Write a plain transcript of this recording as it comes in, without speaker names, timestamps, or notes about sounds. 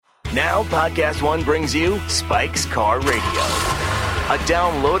Now, Podcast One brings you Spike's Car Radio, a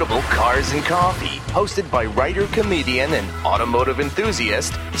downloadable cars and coffee hosted by writer, comedian, and automotive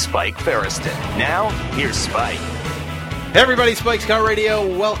enthusiast Spike Ferriston. Now, here's Spike. Hey everybody, Spike's Car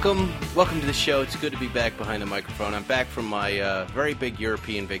Radio. Welcome to the show. It's good to be back behind the microphone. I'm back from my very big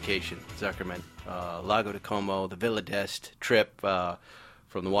European vacation, Zuckerman. Lago de Como, the Villa d'Este trip from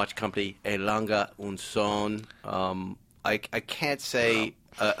the watch company Elanga und Son. I can't say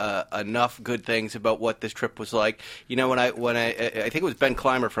enough good things about what this trip was like. You know, when I think it was Ben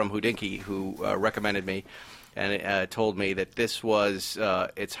Clymer from Houdinki who recommended me and told me that this was,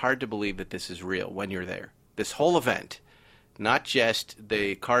 it's hard to believe that this is real when you're there. This whole event, not just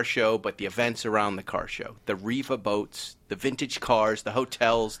the car show, but the events around the car show, the Riva boats, the vintage cars, the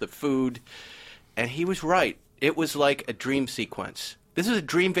hotels, the food. And he was right. It was like a dream sequence. This was a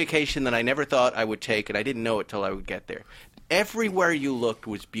dream vacation that I never thought I would take, and I didn't know it till I would get there. Everywhere you looked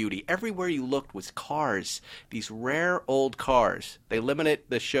was beauty. Everywhere you looked was cars, these rare old cars. They limited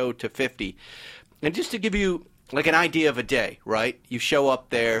the show to 50. And just to give you like an idea of a day, right? You show up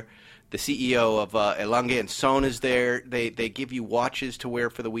there. The CEO of Elanga and Son is there. They give you watches to wear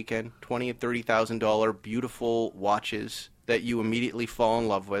for the weekend, $20,000 and $30,000 beautiful watches that you immediately fall in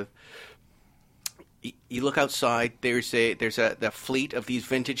love with. You look outside. There's a fleet of these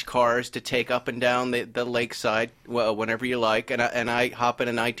vintage cars to take up and down the lakeside whenever you like. And I hop in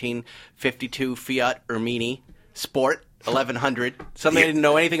a 1952 Fiat Ermini Sport 1100, something I didn't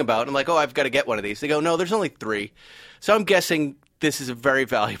know anything about. I'm like, oh, I've got to get one of these. They go, no, there's only 3. So I'm guessing this is a very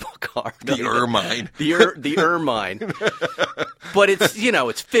valuable car. The Ermine. The Ermine. But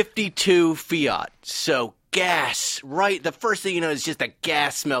it's 52 Fiat. So gas, right? The first thing you know is just a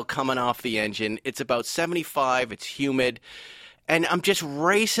gas smell coming off the engine. It's about 75. It's humid. And I'm just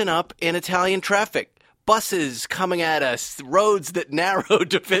racing up in Italian traffic. Buses coming at us. Roads that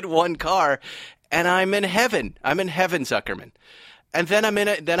narrowed to fit one car. And I'm in heaven. I'm in heaven, Zuckerman. And then I'm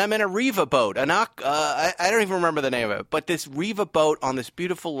in a Riva boat. I don't even remember the name of it, but this Riva boat on this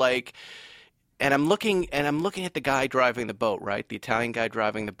beautiful lake. And I'm looking at the guy driving the boat, right? The Italian guy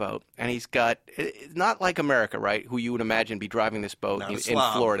driving the boat. And he's got, not like America, right? Who you would imagine be driving this boat in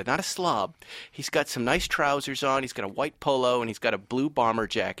Florida. Not a slob. He's got some nice trousers on. He's got a white polo and he's got a blue bomber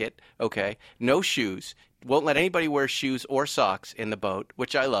jacket. Okay. No shoes. Won't let anybody wear shoes or socks in the boat,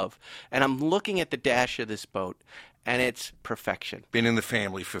 which I love. And I'm looking at the dash of this boat. And it's perfection. Been in the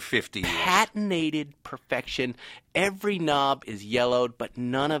family for 50 years. Patinated perfection. Every knob is yellowed, but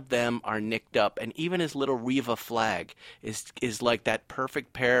none of them are nicked up. And even his little Riva flag is like that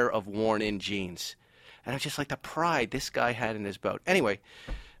perfect pair of worn-in jeans. And it's just like the pride this guy had in his boat. Anyway,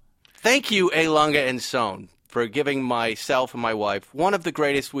 thank you, Elanga and Son, for giving myself and my wife one of the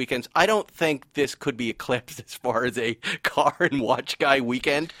greatest weekends. I don't think this could be eclipsed as far as a car and watch guy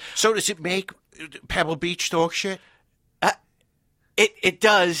weekend. So does it make Pebble Beach talk shit? It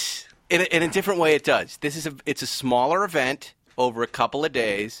does. In a different way, it does. It's a smaller event over a couple of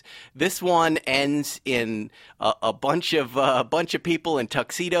days. This one ends in a bunch of people in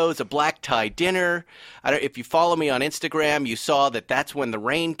tuxedos, a black tie dinner. If you follow me on Instagram, you saw that's when the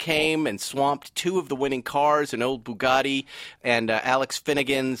rain came and swamped 2 of the winning cars, an old Bugatti and Alex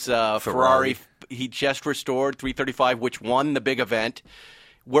Finnegan's Ferrari. He just restored 335, which won the big event.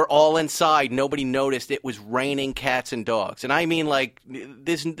 We're all inside. Nobody noticed. It was raining cats and dogs. And I mean, like,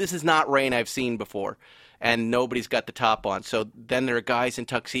 this is not rain I've seen before. And nobody's got the top on. So then there are guys in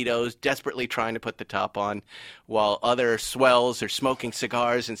tuxedos desperately trying to put the top on while other swells are smoking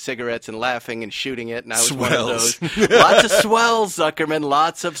cigars and cigarettes and laughing and shooting it. And I was one of those. Lots of swells, Zuckerman.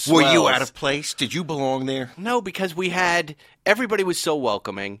 Lots of swells. Were you out of place? Did you belong there? No, because everybody was so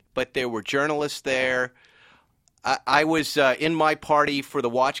welcoming. But there were journalists there. I was in my party for the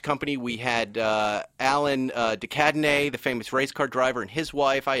watch company. We had Alan DeCadenet, the famous race car driver, and his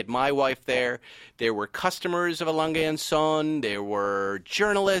wife. I had my wife there. There were customers of Elanga and Son. There were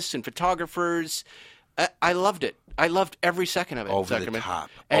journalists and photographers. I loved it. I loved every second of it. Over Zuckerman. the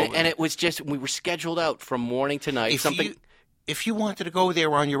top. And it was just, we were scheduled out from morning to night. If you wanted to go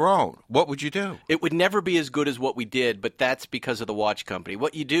there on your own, what would you do? It would never be as good as what we did, but that's because of the watch company.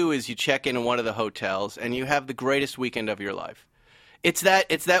 What you do is you check in one of the hotels, and you have the greatest weekend of your life. It's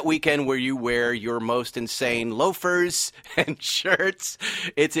that weekend where you wear your most insane loafers and shirts.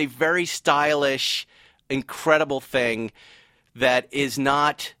 It's a very stylish, incredible thing that is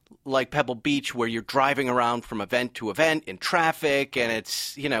not like Pebble Beach where you're driving around from event to event in traffic, and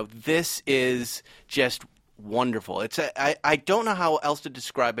it's, this is just wonderful. I don't know how else to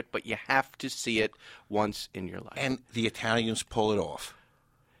describe it, but you have to see it once in your life. And the Italians pull it off.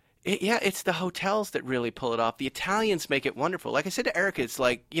 Yeah, it's the hotels that really pull it off. The Italians make it wonderful. Like I said to Erica, it's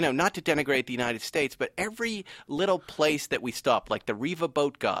like, not to denigrate the United States, but every little place that we stop, like the Riva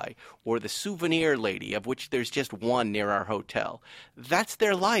Boat Guy or the Souvenir Lady, of which there's just one near our hotel, that's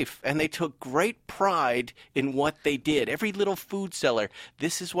their life. And they took great pride in what they did. Every little food seller,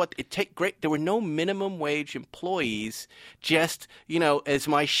 this is what it take great. There were no minimum wage employees, just, as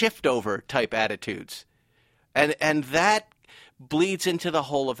my shift over type attitudes. And that bleeds into the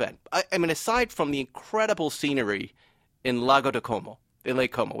whole event. I mean, aside from the incredible scenery in Lake Como,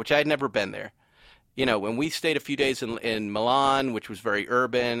 which I had never been there. When we stayed a few days in Milan, which was very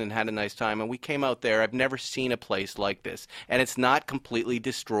urban and had a nice time, and we came out there, I've never seen a place like this. And it's not completely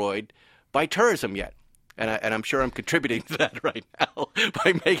destroyed by tourism yet. And I'm sure I'm contributing to that right now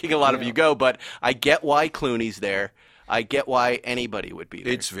by making a lot of you go. But I get why Clooney's there. I get why anybody would be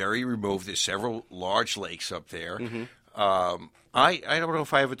there. It's very removed. There's several large lakes up there. Mm-hmm. I don't know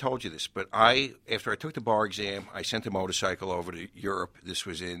if I ever told you this, but after I took the bar exam, I sent a motorcycle over to Europe. This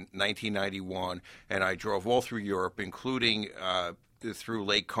was in 1991, and I drove all through Europe, including through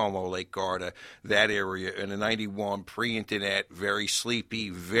Lake Como, Lake Garda, that area. In the 91, pre-internet, very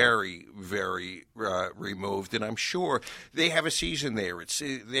sleepy, very, very removed. And I'm sure they have a season there.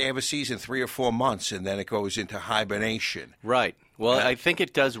 They have a season 3 or 4 months, and then it goes into hibernation. Right. Well, I think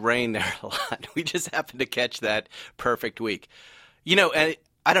it does rain there a lot. We just happened to catch that perfect week. And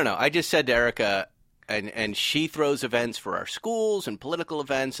I don't know. I just said to Erica, and she throws events for our schools and political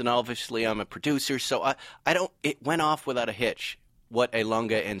events, and obviously I'm a producer, so it went off without a hitch, what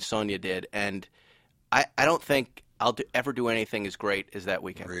Elonga and Sonia did, and I don't think I'll ever do anything as great as that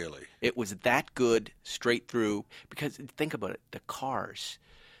weekend. Really? It was that good straight through, because think about it, the cars,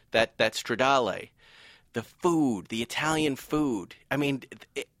 that Stradale, the food, the Italian food. I mean,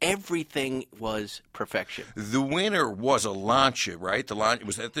 everything was perfection. The winner was a Lancia, right?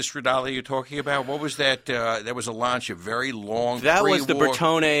 Was that the Stradale you're talking about? What was that? That was a Lancia, very long. That was the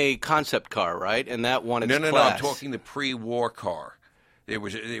Bertone concept car, right? And that won its class. No, I'm talking the pre-war car. That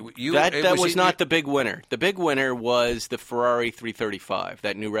was not the big winner. The big winner was the Ferrari 335,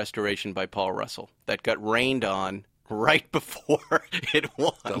 that new restoration by Paul Russell, that got rained on right before it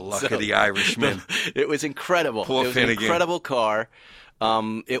won. The luck of the Irishman. It was incredible. Poor Finnegan. An incredible car.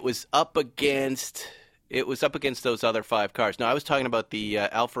 It was up against those other 5 cars. No, I was talking about the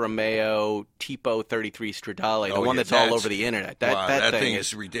Alfa Romeo Tipo 33 Stradale, the one that's all over the internet. That thing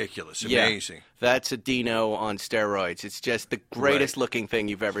is ridiculous. Amazing. Yeah, that's a Dino on steroids. It's just the greatest looking thing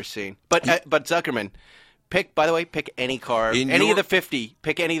you've ever seen. But Zuckerman, pick any car, any of the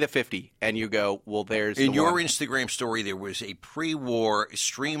 50, and you go, well, there's in the your one. Instagram story, there was a pre-war,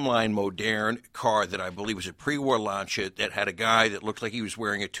 streamlined, modern car that I believe was a pre-war Lancia that had a guy that looked like he was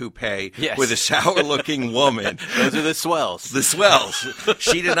wearing a toupee with a sour-looking woman. Those are the swells. The swells.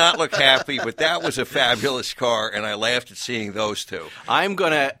 She did not look happy, but that was a fabulous car, and I laughed at seeing those two. I'm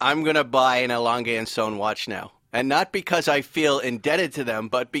gonna buy an Elonga and Son watch now. And not because I feel indebted to them,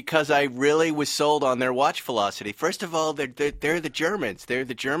 but because I really was sold on their watch philosophy. First of all, they're the Germans. They're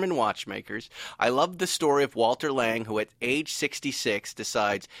the German watchmakers. I love the story of Walter Lang, who at age 66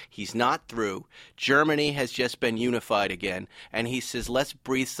 decides he's not through. Germany has just been unified again. And he says, let's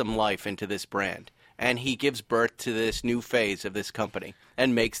breathe some life into this brand. And he gives birth to this new phase of this company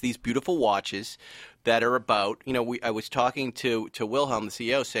and makes these beautiful watches that are about, I was talking to Wilhelm, the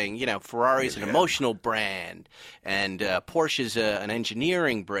CEO, saying, Ferrari's an emotional brand and Porsche's an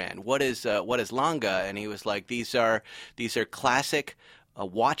engineering brand. What is Langa? And he was like, these are classic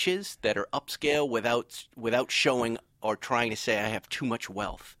watches that are upscale without showing or trying to say I have too much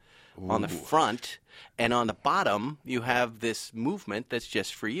wealth. Ooh. On the front. And on the bottom, you have this movement that's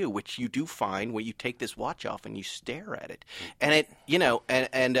just for you, which you do find when you take this watch off and you stare at it.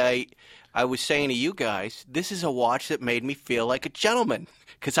 And I was saying to you guys, this is a watch that made me feel like a gentleman,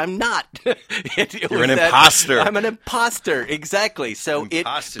 because I'm not. You're an imposter. I'm an imposter, exactly. So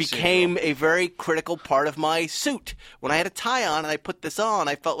imposter it became a very critical part of my suit. When I had a tie on and I put this on,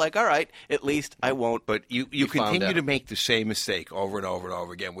 I felt like, all right, at least I won't. But you continue to make the same mistake over and over and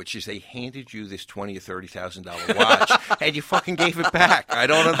over again, which is they handed you this $20,000 or $30,000 watch and you fucking gave it back. I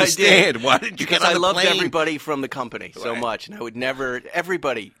don't understand. Why didn't you get on the plane? Because I loved everybody from the company so much, and I would never.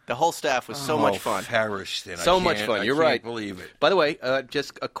 Everybody, the whole staff was so much fun. So much fun. You're right. I can't believe it. By the way,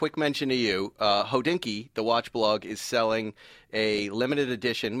 just a quick mention to you. Hodinkee, the watch blog, is selling a limited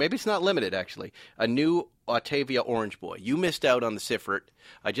edition. Maybe it's not limited, actually. A new Autavia Orange Boy. You missed out on the Siffert.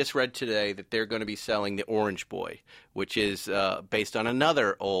 I just read today that they're going to be selling the Orange Boy, which is based on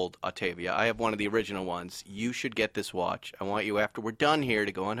another old Autavia. I have one of the original ones. You should get this watch. I want you, after we're done here,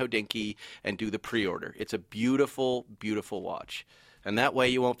 to go on Hodinkee and do the pre-order. It's a beautiful, beautiful watch. And that way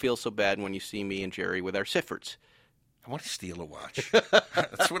you won't feel so bad when you see me and Jerry with our Siffords. I want to steal a watch.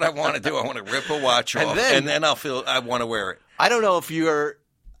 That's what I want to do. I want to rip a watch off, and then I want to wear it. I don't know if you're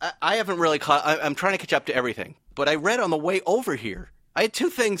 – I haven't really – I'm trying to catch up to everything. But I read on the way over here, I had two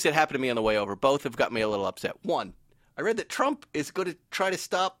things that happened to me on the way over. Both have got me a little upset. One, I read that Trump is going to try to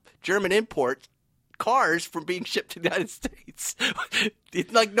stop German import cars from being shipped to the United States.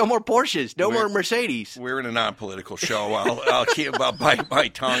 It's like no more Porsches, no more Mercedes. We're in a non-political show. I'll bite my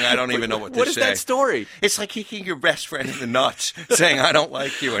tongue. I don't even know what to say. What is that story? It's like kicking your best friend in the nuts, saying, I don't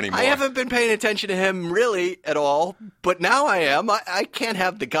like you anymore. I haven't been paying attention to him really at all, but now I am. I can't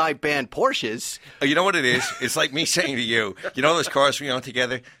have the guy ban Porsches. You know what it is? It's like me saying to you, you know those cars we own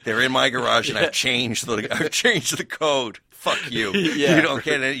together? They're in my garage, and I've changed the code. Fuck you. Yeah. You don't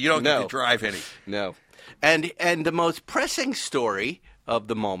get any. You don't get to drive any. No. And the most pressing story of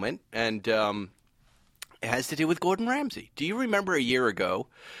the moment, and it has to do with Gordon Ramsay. Do you remember a year ago,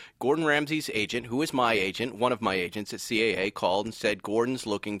 Gordon Ramsay's agent, who is my agent, one of my agents at CAA, called and said, Gordon's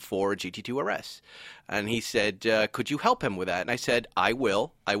looking for a GT2 RS. And he said, could you help him with that? And I said, I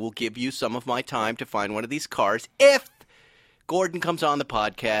will. I will give you some of my time to find one of these cars if Gordon comes on the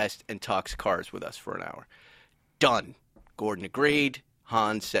podcast and talks cars with us for an hour. Done. Gordon agreed.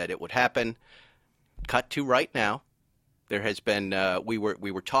 Hans said it would happen. Cut to right now. There has been we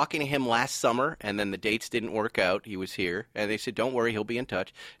were talking to him last summer, and then the dates didn't work out. He was here, and they said, don't worry, he'll be in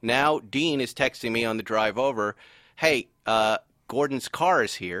touch. Now Dean is texting me on the drive over, hey, Gordon's car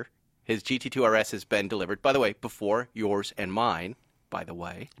is here. His GT2 RS has been delivered. By the way, before yours and mine, by the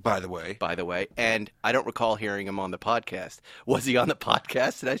way. And I don't recall hearing him on the podcast. Was he on the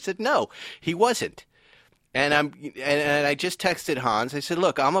podcast? And I said, no, he wasn't. And I just texted Hans. I said,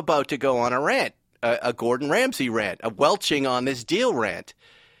 look, I'm about to go on a rant. A Gordon Ramsay rant, a welching on this deal rant.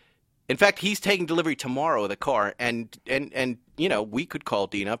 In fact, he's taking delivery tomorrow of the car, and you know, we could call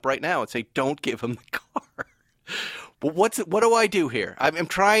Dean up right now and say, don't give him the car. But what do I do here? I'm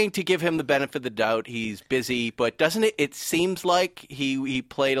trying to give him the benefit of the doubt. He's busy, but doesn't it? It seems like he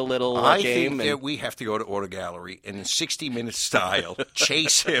played a little game. I think that we have to go to Auto Gallery and in 60-minute style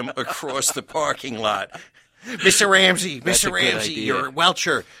chase him across the parking lot. Mr. Ramsay, you're a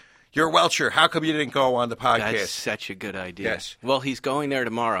welcher. You're a welcher. How come you didn't go on the podcast? That's such a good idea. Yes. Well, he's going there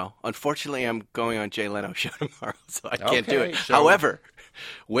tomorrow. Unfortunately, I'm going on Jay Leno's show tomorrow, so I can't do it. So... However,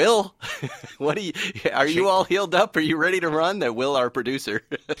 Will, are you all healed up? Are you ready to run? That Will, our producer.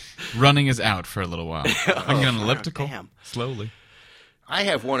 Running is out for a little while. I'm going elliptical, slowly. I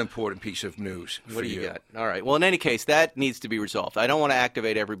have one important piece of news for you. What do you got? All right. Well, in any case, that needs to be resolved. I don't want to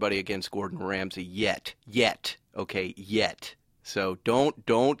activate everybody against Gordon Ramsay yet. Okay, yet. So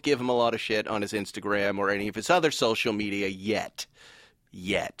don't give him a lot of shit on his Instagram or any of his other social media yet.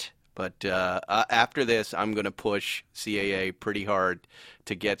 But after this, I'm going to push CAA pretty hard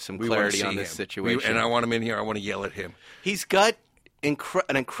to get some clarity on this situation. And I want him in here. I want to yell at him. He's got an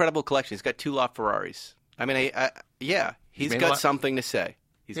incredible collection. He's got 2 LaFerraris. I mean, he's got something to say.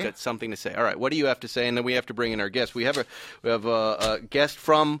 He's got something to say. All right, what do you have to say? And then we have to bring in our guest. We have a guest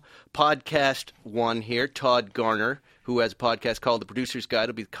from Podcast One here, Todd Garner, who has a podcast called The Producer's Guide.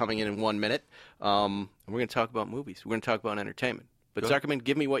 It'll be coming in 1 minute. And we're going to talk about movies. We're going to talk about entertainment. But Zuckerman,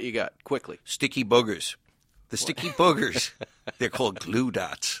 give me what you got, quickly. Sticky boogers. The sticky boogers. They're called glue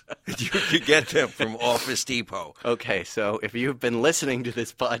dots. You get them from Office Depot. Okay, so if you've been listening to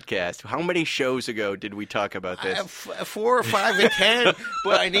this podcast, how many shows ago did we talk about this? 4 or 5 or 10,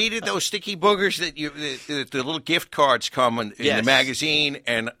 but I needed those sticky boogers that the little gift cards come in the magazine,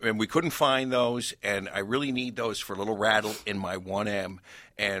 and we couldn't find those, and I really need those for a little rattle in my 1M.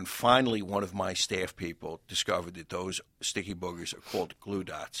 And finally, one of my staff people discovered that those sticky boogers are called glue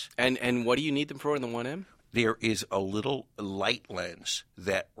dots. And what do you need them for in the 1M? There is a little light lens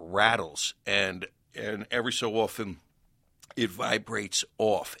that rattles, and every so often it vibrates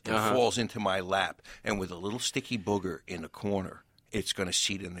off and falls into my lap. And with a little sticky booger in the corner, it's going to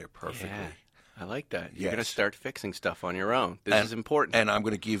seat in there perfectly. Yeah, I like that. You're Yes. going to start fixing stuff on your own. This is important. And I'm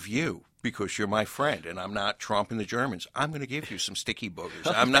going to give you, because you're my friend, and I'm not Trump and the Germans, I'm going to give you some sticky boogers.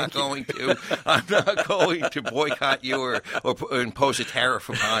 I'm not going to boycott you or impose a tariff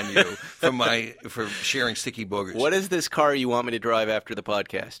upon you for sharing sticky boogers. What is this car you want me to drive after the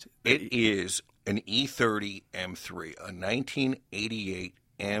podcast? It is an E30 M3, a 1988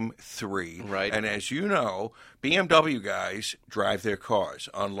 M3. Right. And as you know, BMW guys drive their cars,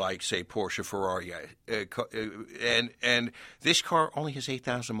 unlike, say, Porsche, Ferrari. And this car only has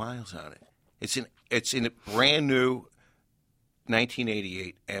 8,000 miles on it. It's in a brand new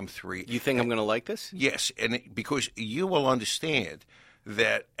 1988 M3. You think I'm going to like this? Yes, and because you will understand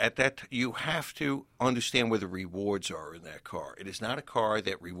that you have to understand where the rewards are in that car. It is not a car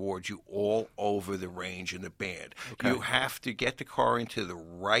that rewards you all over the range in the band. Okay. You have to get the car into the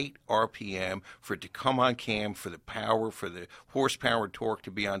right RPM for it to come on cam, for the power, for the horsepower, torque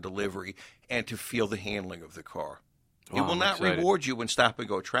to be on delivery, and to feel the handling of the car. It will not reward you in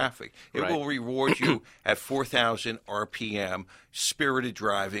stop-and-go traffic. It will reward you at 4,000 RPM, spirited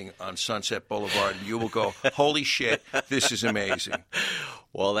driving on Sunset Boulevard, and you will go, holy shit, this is amazing.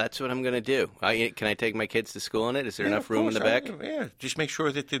 Well, that's what I'm going to do. Can I take my kids to school in it? Is there enough room in the back? Yeah, just make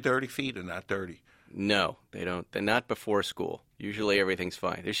sure that the dirty feet are not dirty. No, they don't. They're not before school. Usually everything's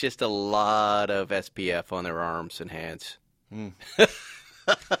fine. There's just a lot of SPF on their arms and hands.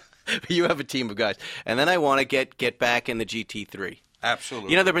 You have a team of guys. And then I want to get back in the GT3. Absolutely.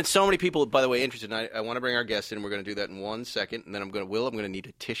 You know, there have been so many people, by the way, interested. And I want to bring our guest in. We're going to do that in 1 second. And then I'm going to need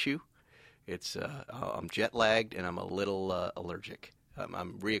a tissue. It's I'm jet lagged and I'm a little allergic.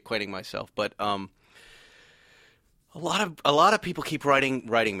 I'm reacquainting myself. But a lot of people keep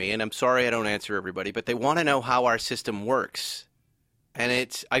writing me, and I'm sorry I don't answer everybody, but they want to know how our system works.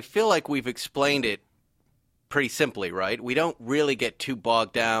 And I feel like we've explained it pretty simply, right? We don't really get too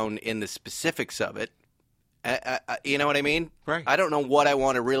bogged down in the specifics of it. You know what I mean? Right. I don't know what I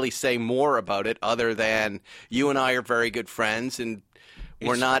want to really say more about it other than you and I are very good friends, and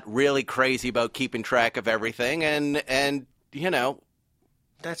we're not really crazy about keeping track of everything. And you know,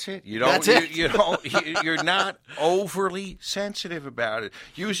 that's it. You're not overly sensitive about it.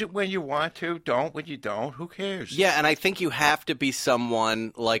 Use it when you want to. Don't when you don't. Who cares? Yeah, and I think you have to be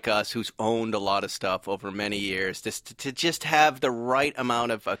someone like us who's owned a lot of stuff over many years to just have the right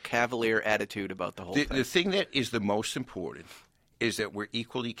amount of a cavalier attitude about the whole thing. The thing that is the most important is that we're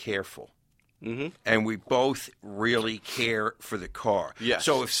equally careful. Mm-hmm. And we both really care for the car. Yes.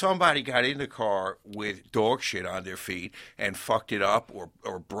 So if somebody got in the car with dog shit on their feet and fucked it up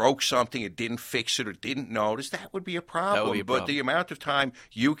or broke something and didn't fix it or didn't notice, that would be a problem. That would be a problem. But the amount of time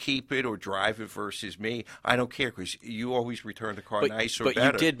you keep it or drive it versus me, I don't care because you always return the car nice or better.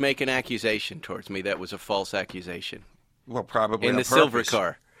 But you did make an accusation towards me that was a false accusation. Well, probably in the silver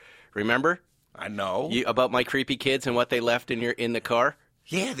car. Remember? I know. About my creepy kids and what they left in the car?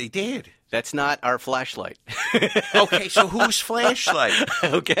 Yeah, they did. That's not our flashlight. Okay, so whose flashlight?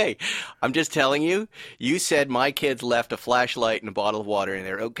 Okay, I'm just telling you. You said my kids left a flashlight and a bottle of water in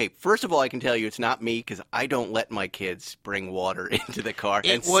there. Okay, first of all, I can tell you it's not me because I don't let my kids bring water into the car.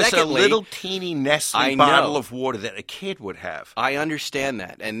 It was secondly, a little teeny Nestle bottle of water that a kid would have. I understand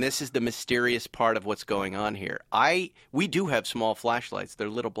that, and this is the mysterious part of what's going on here. We do have small flashlights. They're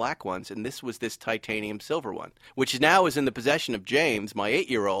little black ones, and this was this titanium silver one, which now is in the possession of James, my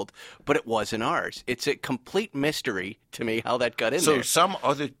 8-year-old, but it wasn't ours. It's a complete mystery to me how that got in there. So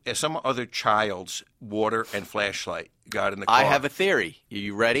some other child's water and flashlight got in the car. I have a theory. Are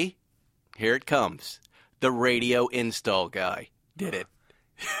you ready? Here it comes. The radio install guy did it.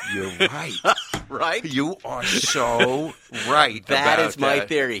 You're right. Right? You are so right. That is my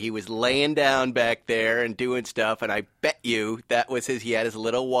theory. He was laying down back there and doing stuff, and I bet you that was he had his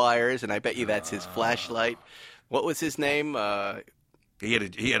little wires, and I bet you that's his flashlight. What was his name? He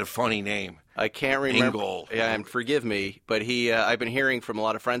had a funny name. I can't remember. Ingle. Yeah, and forgive me, but I've been hearing from a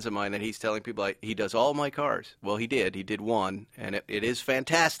lot of friends of mine that he's telling people he does all my cars. Well, he did. He did one, and it is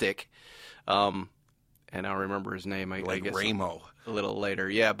fantastic. And I'll remember his name. I guess Ramo. A little later.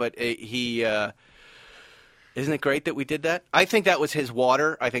 Yeah, but he isn't it great that we did that? I think that was his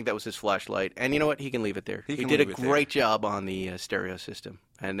water. I think that was his flashlight. And you know what? He can leave it there. He did a great job on the stereo system.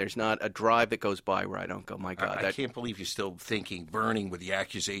 And there's not a drive that goes by where I don't go, my God. I can't believe you're still burning with the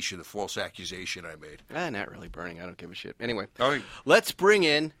accusation, the false accusation I made. Not really burning. I don't give a shit. Anyway, right. Let's bring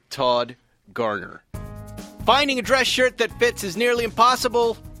in Todd Garner. Finding a dress shirt that fits is nearly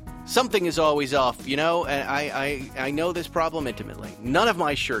impossible. Something is always off, you know, and I know this problem intimately. None of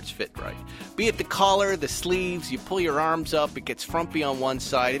my shirts fit right. Be it the collar, the sleeves, you pull your arms up, it gets frumpy on one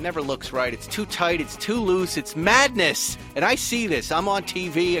side, it never looks right, it's too tight, it's too loose, it's madness! And I see this. I'm on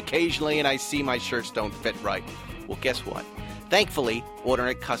TV occasionally and I see my shirts don't fit right. Well, guess what? Thankfully,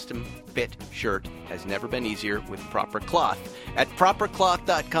 ordering a custom-fit shirt has never been easier with Proper Cloth. At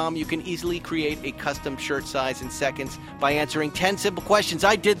ProperCloth.com, you can easily create a custom shirt size in seconds by answering 10 simple questions.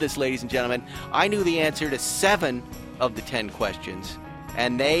 I did this, ladies and gentlemen. I knew the answer to 7 of the 10 questions,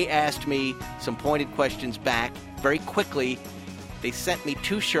 and they asked me some pointed questions back very quickly. They sent me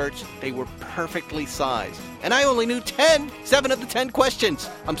 2 shirts. They were perfectly sized. And I only knew 7 of the 10 questions.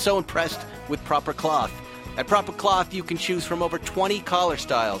 I'm so impressed with Proper Cloth. At Proper Cloth, you can choose from over 20 collar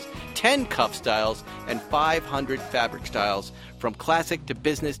styles, 10 cuff styles, and 500 fabric styles. From classic to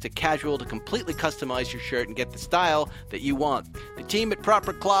business to casual to completely customize your shirt and get the style that you want. They team at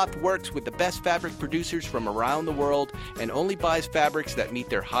Proper Cloth works with the best fabric producers from around the world and only buys fabrics that meet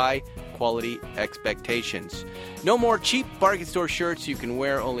their high quality expectations. No more cheap bargain store shirts you can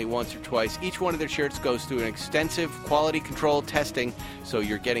wear only once or twice. Each one of their shirts goes through an extensive quality control testing, so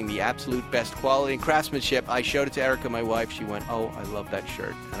you're getting the absolute best quality and craftsmanship. I showed it to Erica, my wife. She went, "Oh, I love that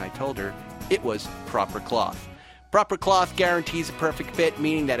shirt." And I told her it was Proper Cloth. Proper Cloth guarantees a perfect fit,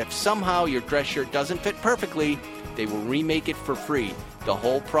 meaning that if somehow your dress shirt doesn't fit perfectly, they will remake it for free. The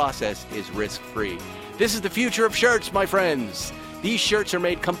whole process is risk-free. This is the future of shirts, my friends. These shirts are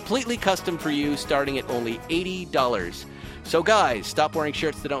made completely custom for you, starting at only $80. So guys, stop wearing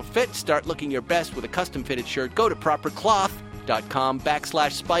shirts that don't fit. Start looking your best with a custom-fitted shirt. Go to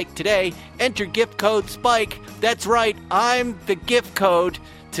propercloth.com/Spike today. Enter gift code SPIKE. That's right, I'm the gift code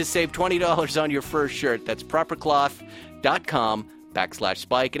to save $20 on your first shirt. That's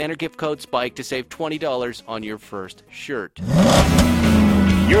propercloth.com/Spike and enter gift code SPIKE to save $20 on your first shirt.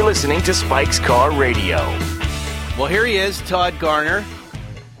 You're listening to Spike's Car Radio. Well, here he is, Todd Garner.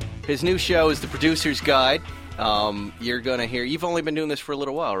 His new show is The Producer's Guide. You're going to hear... You've only been doing this for a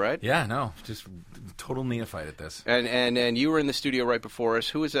little while, right? Yeah, no, just total neophyte at this. And you were in the studio right before us.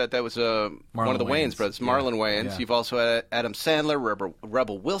 Who was that? That was one of the Wayans brothers, Marlon Wayans. Yeah. You've also had Adam Sandler,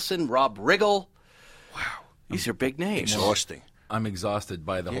 Rebel Wilson, Rob Riggle. Wow. These are big names. Exhausting. I'm exhausted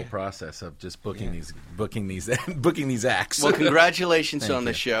by the whole process of just booking these acts. Well, congratulations on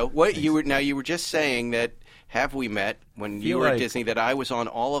the you. show. What you were just saying that have we met when you were at Disney that I was on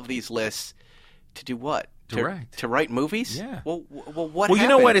all of these lists to do what? Direct. To write movies? Yeah. Well, what Well, happened? you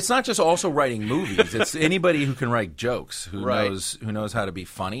know what? It's not just also writing movies. It's anybody who can write jokes, who knows how to be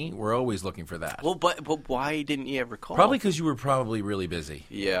funny. We're always looking for that. Well, but why didn't you ever call? Probably because you were probably really busy.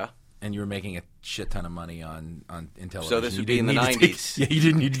 Yeah. And you were making a shit ton of money in television. So this would be in the 90s. You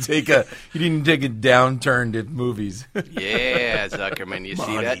didn't need to take a downturn to movies. Yeah, Zuckerman, you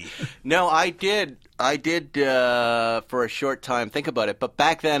see that? No, I did for a short time think about it, but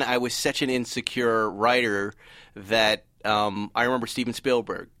back then I was such an insecure writer that I remember Steven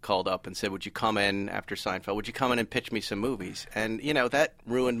Spielberg called up and said, "Would you come in after Seinfeld? Would you come in and pitch me some movies?" And that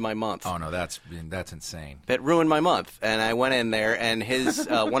ruined my month. Oh no, that's insane. That ruined my month. And I went in there, and his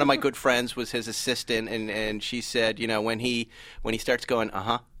one of my good friends was his assistant, and she said, when he starts going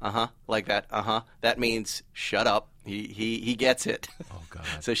like that, that means shut up. He gets it. Oh God!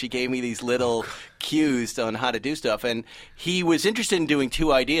 So she gave me these little cues on how to do stuff, and he was interested in doing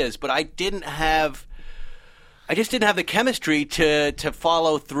two ideas, but I just didn't have the chemistry to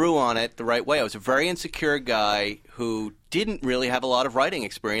follow through on it the right way. I was a very insecure guy who didn't really have a lot of writing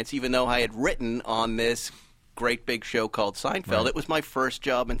experience, even though I had written on this great big show called Seinfeld. Right. It was my first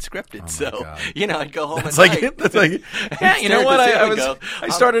job in scripted, God. I'd go home That's at like night. that's like yeah. You know what? I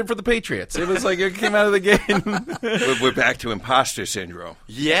started for the Patriots. It was like it came out of the game. We're back to imposter syndrome.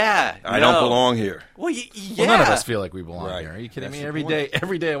 Yeah, I don't belong here. Well, Well, none of us feel like we belong Right. here. Are you kidding That's me? the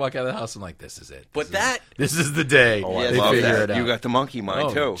Every day I walk out of the house, I'm like, this is it. This is the day. Oh, I they love figure that. it out. You got the monkey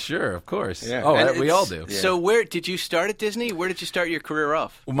mind Oh, too. sure, of course. Yeah. Oh, And we all do. So where did you start at Disney? Where did you start your career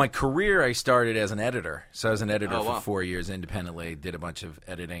off? Well, my career, I started as an editor. So I was an editor Oh, for wow. 4 years independently, did a bunch of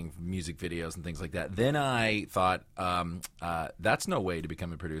editing, music videos and things like that. Then I thought, that's no way to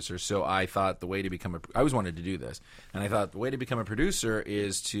become a producer. So I thought the way to become I always wanted to do this. And I thought the way to become a producer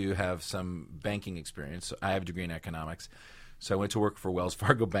is to have some banking experience. So I have a degree in economics. So I went to work for Wells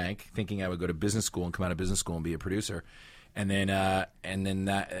Fargo Bank thinking I would go to business school and come out of business school and be a producer. And then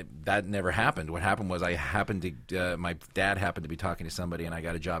that never happened. What happened was my dad happened to be talking to somebody, and I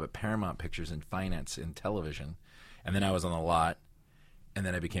got a job at Paramount Pictures in finance in television. And then I was on the lot, and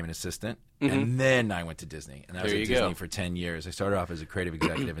then I became an assistant, and then I went to Disney. And I was at Disney for 10 years. I started off as a creative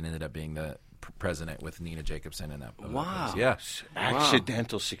executive and ended up being the president with Nina Jacobson and that. Wow. Yeah.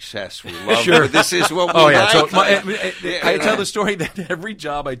 Accidental success. We love Sure. it. This is what we Oh yeah. So like. I tell the story that every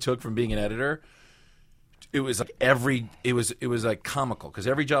job I took from being an editor, it was like it was like comical because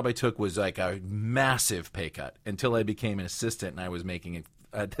every job I took was like a massive pay cut until I became an assistant, and I was making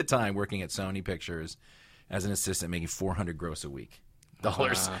at the time working at Sony Pictures as an assistant, making $400 gross a week.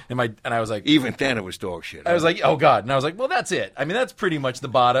 And I was like, Even then, it was dog shit. I was like, oh God, and I was like, well, that's it. I mean, that's pretty much the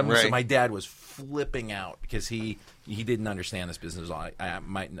bottom. So Right. my dad was flipping out because he didn't understand this business. I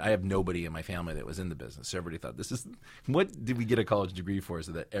have nobody in my family that was in the business. So everybody thought what did we get a college degree for?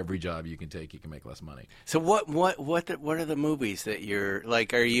 So that every job you can take, you can make less money. So what are the movies that you're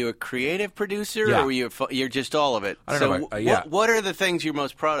like? Are you a creative producer, Yeah. or you're just all of it? I don't know. Yeah. What are the things you're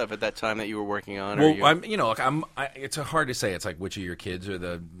most proud of at that time that you were working on? Well, it's hard to say. It's like which of your kids are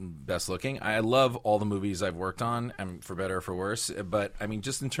the best looking. I love all the movies I've worked on, for better or for worse. But I mean,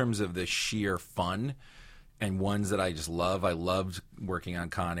 just in terms of the sheer fun and ones that I just love. I loved working on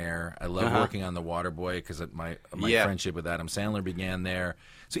Con Air. I love working on The Waterboy because my friendship with Adam Sandler began there.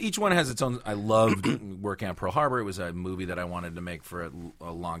 So each one has its own. I loved working on Pearl Harbor. It was a movie that I wanted to make for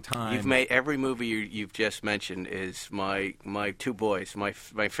a long time. You've made every movie you've just mentioned is my two boys,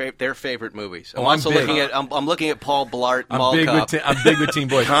 their favorite movies. I'm also looking at Paul Blart. I'm big with Teen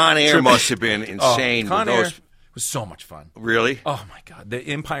Boys. Con Air must have been insane. Con Air was so much fun. Really? Oh my God! The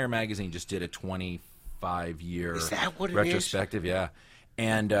Empire magazine just did a 25-year retrospective. Yeah.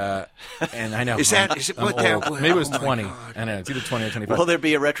 And I know. Is it what that was? Maybe it was 20. I don't know. It's either 20 or 25. Will there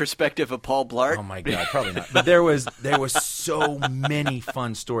be a retrospective of Paul Blart? Oh my God, probably not. But there was so many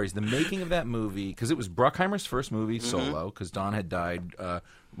fun stories. The making of that movie, because it was Bruckheimer's first movie solo, because Don had died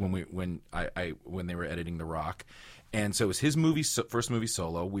when they were editing The Rock. And so it was his first movie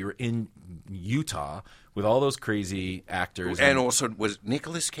solo. We were in Utah with all those crazy actors. And also, was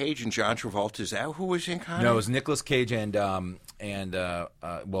Nicolas Cage and John Travolta, is that who was in Con Air? No, it was Nicolas Cage and a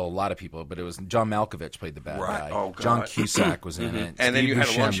lot of people, but it was John Malkovich played the bad guy. Oh, God. John Cusack was in it. And then you had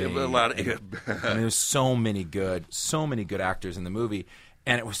a lot of and there was so many good actors in the movie,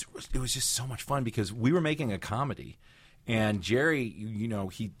 and it was just so much fun because we were making a comedy. And Jerry,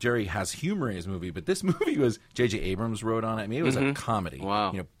 Jerry has humor in his movie, but this movie was J.J. Abrams wrote on it. I mean, it was a comedy.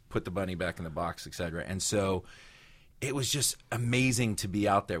 Wow. Put the bunny back in the box, etc. And so it was just amazing to be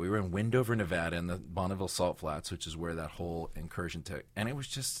out there. We were in Wendover, Nevada, in the Bonneville Salt Flats, which is where that whole incursion took. And it was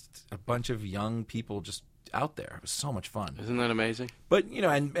just a bunch of young people just out there. It was so much fun. Isn't that amazing? But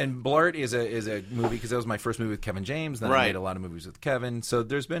and Blart is a movie because that was my first movie with Kevin James. Then I made a lot of movies with Kevin. So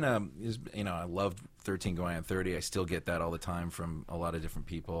there's been I loved 13 Going on 30. I still get that all the time from a lot of different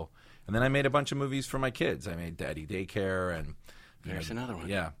people. And then I made a bunch of movies for my kids. I made Daddy Daycare and there's another one.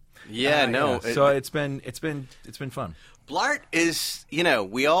 Yeah. Yeah, no. Yeah. So it's been fun. Blart is,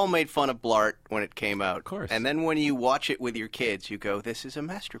 we all made fun of Blart when it came out. Of course. And then when you watch it with your kids, you go, this is a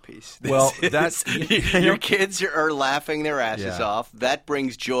masterpiece. Your kids are laughing their asses off. That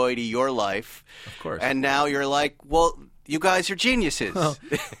brings joy to your life. Of course. And now you're like, well, you guys are geniuses. Well,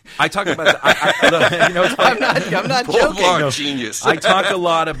 I talk about that. I'm not joking. Genius. I talk a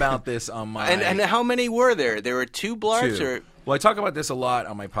lot about this on my... And how many were there? There were 2 Blarts? Two. Well, I talk about this a lot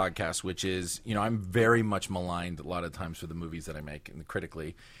on my podcast, which is, I'm very much maligned a lot of times for the movies that I make and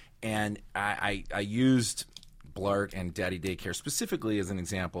critically. And I used Blart and Daddy Daycare specifically as an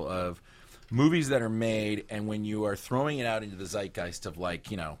example of movies that are made, and when you are throwing it out into the zeitgeist of like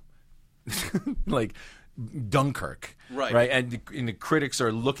Dunkirk, right? And the critics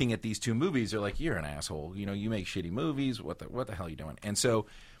are looking at these 2 movies. They're like, "You're an asshole. You make shitty movies. What the hell are you doing?" And so,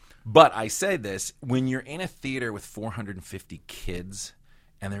 but I say this when you're in a theater with 450 kids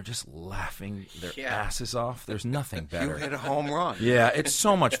and they're just laughing their asses off. There's nothing better. You hit a home run. Yeah, it's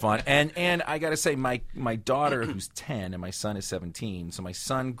so much fun. And I got to say, my daughter who's 10 and my son is 17. So my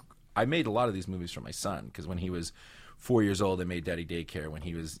son, I made a lot of these movies for my son because when he was 4 years old, I made Daddy Daycare. When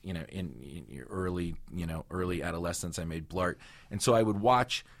he was, in early adolescence, I made Blart. And so I would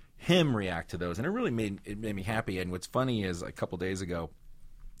watch him react to those, and it made me happy. And what's funny is a couple days ago,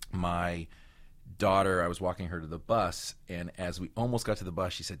 my daughter, I was walking her to the bus, and as we almost got to the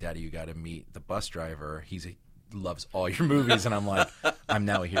bus, she said, "Daddy, you got to meet the bus driver. He loves all your movies." And I'm like, I'm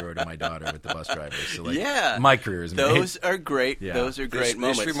now a hero to my daughter with the bus driver. So my career is amazing. Those are great. Yeah. Those are great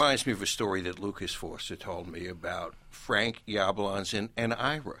moments. This reminds me of a story that Lucas Foster told me about Frank Yablans and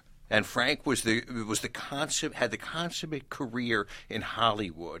Ira. And Frank had the consummate career in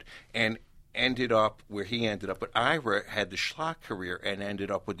Hollywood and ended up where he ended up. But Ira had the schlock career and ended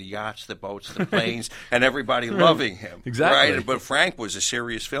up with the yachts, the boats, the planes, and everybody loving him. Exactly. Right? But Frank was a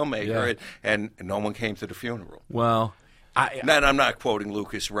serious filmmaker, and no one came to the funeral. Well, I'm not quoting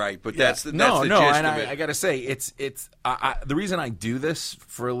Lucas right, but that's the gist and of it. I got to say, it's the reason I do this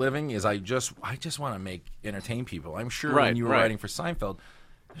for a living is I just want to entertain people. I'm sure when you were writing for Seinfeld,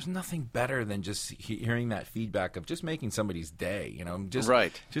 there's nothing better than just hearing that feedback of just making somebody's day.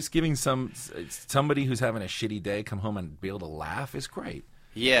 Just giving somebody who's having a shitty day come home and be able to laugh is great.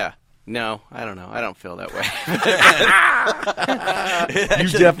 Yeah. No, I don't know. I don't feel that way.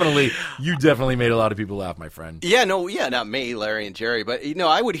 You definitely made a lot of people laugh, my friend. Yeah, not me, Larry and Jerry, but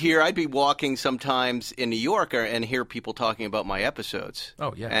I'd be walking sometimes in New York and hear people talking about my episodes.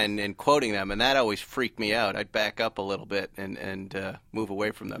 Oh yeah, and quoting them, and that always freaked me out. I'd back up a little bit and move away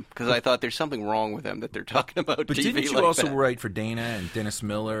from them because I thought there's something wrong with them that they're talking about. But TV didn't you like also that. write for Dana and Dennis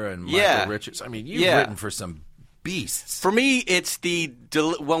Miller and Michael Richards? I mean, you've written for some beasts. For me, it's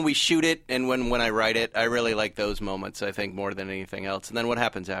when we shoot it and when I write it, I really like those moments, I think, more than anything else. And then what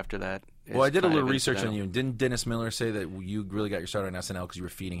happens after that? Well, I did a little research on you. Didn't Dennis Miller say that you really got your start on SNL because you were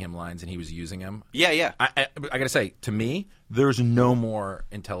feeding him lines and he was using them? Yeah. I got to say, to me, there's no more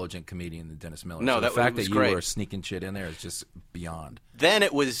intelligent comedian than Dennis Miller. No, so the fact that you great. were sneaking shit in there is just beyond. Then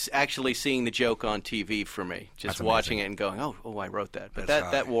it was actually seeing the joke on TV for me, just That's watching amazing. it and going, oh, I wrote that. But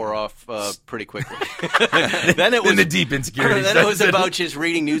That's that high. wore off pretty quickly. Then it was in the deep insecurity. Then it was about just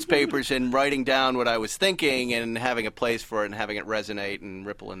reading newspapers and writing down what I was thinking and having a place for it and having it resonate and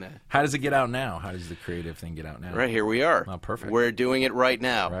ripple in there. How does it get out now? How does the creative thing get out now? Right, here we are. Oh, perfect. We're doing it right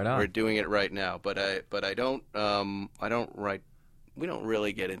now. Right on. We're doing it right now. But I don't write. We don't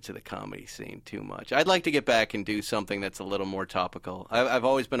really get into the comedy scene too much. I'd like to get back and do something that's a little more topical. I've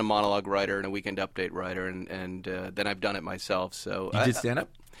always been a monologue writer and a Weekend Update writer, and then I've done it myself. So You did stand up?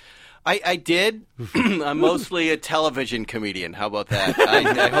 I did. I'm mostly a television comedian. How about that?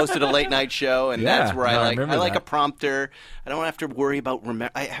 I hosted a late night show, and Yeah, that's where no, I I remember like that. a prompter. I don't have to worry about.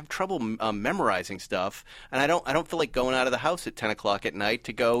 I have trouble memorizing stuff, and I don't feel like going out of the house at 10 o'clock at night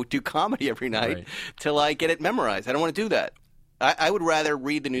to go do comedy every night Right. till I get it memorized. I don't want to do that. I would rather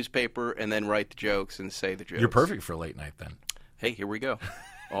read the newspaper and then write the jokes and say the jokes. You're perfect for late night then. Hey, here we go.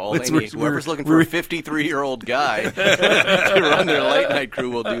 All Let's- they need. Whoever's looking for a 53-year-old guy to run their late night crew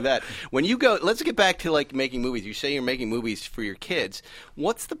will do that. When you go, let's get back to like making movies. You say you're making movies for your kids.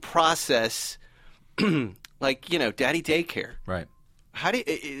 What's the process? Like, daddy daycare. Right. How do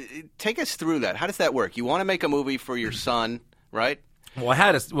you, take us through that? How does that work? You want to make a movie for your son, right? Well, I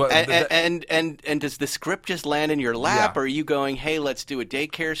had a... Well, And does the script just land in your lap, Yeah. or are you going, hey, let's do a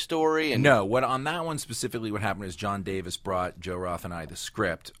daycare story? And No, on that one specifically, what happened is John Davis brought Joe Roth and I the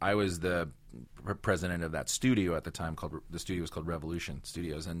script. I was the president of that studio at the time. The studio was called Revolution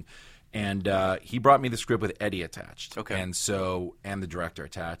Studios, and he brought me the script with Eddie attached. Okay. And the director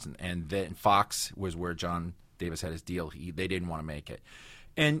attached, and then Fox was where John Davis had his deal. They didn't want to make it.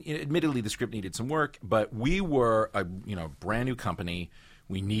 And admittedly, the script needed some work, but we were a brand new company.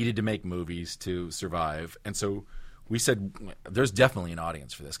 We needed to make movies to survive, and so we said, "There's definitely an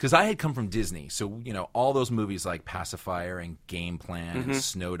audience for this." Because I had come from Disney, so all those movies like Pacifier and Game Plan and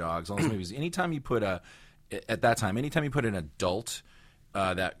Snow Dogs, all those movies. Anytime you put an adult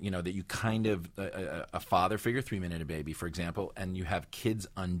that you kind of a father figure, 3 Men and a Baby, for example, and you have kids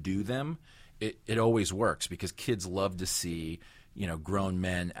undo them, it always works because kids love to see grown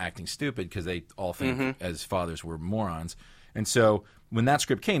men acting stupid because they all think as fathers we're morons. And so when that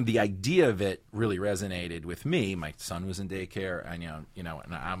script came, the idea of it really resonated with me. My son was in daycare, and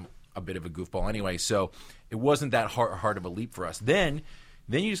and I'm a bit of a goofball anyway, so it wasn't that hard of a leap for us. Then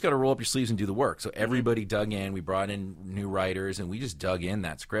you just got to roll up your sleeves and do the work. So everybody dug in. We brought in new writers, and we just dug in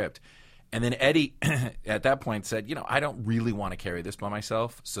that script. And then Eddie, at that point, said, I don't really want to carry this by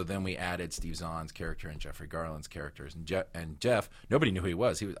myself. So then we added Steve Zahn's character and Jeffrey Garland's characters. And Jeff, nobody knew who he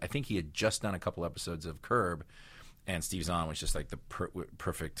was. I think he had just done a couple episodes of Curb, and Steve Zahn was just like the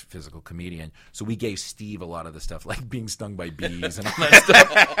perfect physical comedian. So we gave Steve a lot of the stuff, like being stung by bees and all that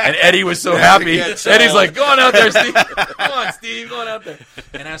stuff. And Eddie was so happy. Eddie's like, "Go on out there, Steve. Come on, Steve, go on out there."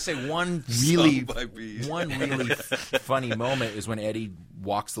 And I say one really funny moment is when Eddie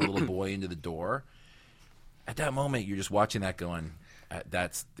walks the little boy into the door. At that moment, you're just watching that going,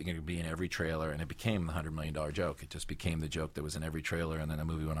 that's going to be in every trailer, and it became the $100 million joke. It just became the joke that was in every trailer, and then the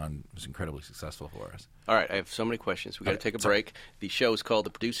movie went on. It was incredibly successful for us. All right, I have so many questions. We've got to take a break. The show is called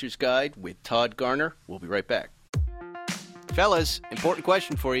The Producer's Guide with Todd Garner. We'll be right back. Fellas, important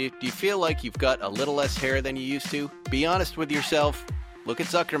question for you. Do you feel like you've got a little less hair than you used to? Be honest with yourself. Look at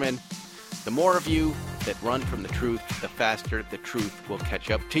Zuckerman. The more of you that run from the truth, the faster the truth will catch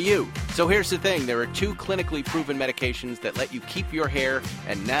up to you. So here's the thing. There are 2 clinically proven medications that let you keep your hair,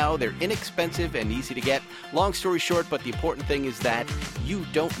 and now they're inexpensive and easy to get. Long story short, but the important thing is that you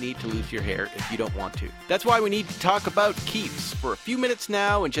don't need to lose your hair if you don't want to. That's why we need to talk about Keeps. For a few minutes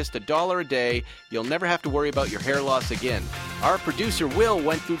now and just $1 a day, you'll never have to worry about your hair loss again. Our producer, Will,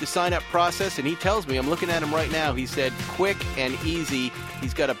 went through the sign-up process, and he tells me, I'm looking at him right now, he said quick and easy.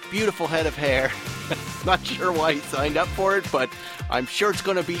 He's got a beautiful head of hair. Not sure why he signed up for it, but I'm sure it's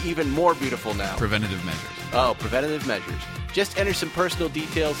going to be even more beautiful now. Preventative measures. Oh, preventative measures. Just enter some personal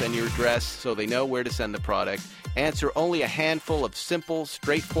details and your address so they know where to send the product. Answer only a handful of simple,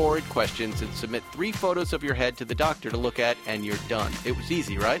 straightforward questions and submit 3 photos of your head to the doctor to look at, and you're done. It was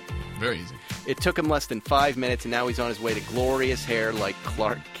easy, right? Very easy. It took him less than 5 minutes, and now he's on his way to glorious hair like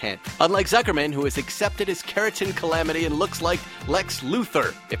Clark Kent. Unlike Zuckerman, who has accepted his keratin calamity and looks like Lex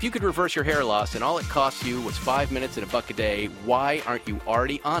Luthor. If you could reverse your hair loss and all it cost you was 5 minutes and $1 a day, why aren't you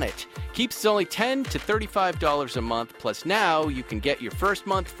already on it? Keeps is only $10 to $35 a month, plus now you can get your first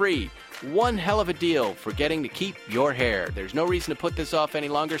month free. one hell of a deal for getting to keep your hair. There's no reason to put this off any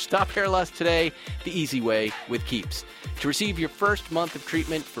longer. Stop hair loss today the easy way with Keeps. To receive your first month of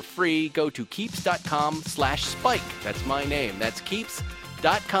treatment for free, go to keeps.com/spike. That's my name. That's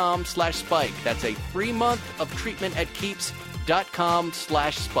keeps.com/spike. That's a free month of treatment at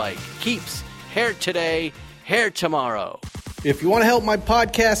keeps.com/spike. Keeps. Hair today, hair tomorrow. If you want to help my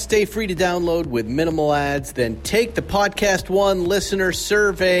podcast stay free to download with minimal ads, then take the Podcast One listener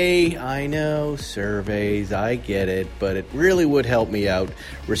survey. I know, surveys, I get it, but it really would help me out.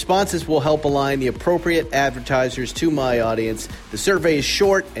 Responses will help align the appropriate advertisers to my audience. The survey is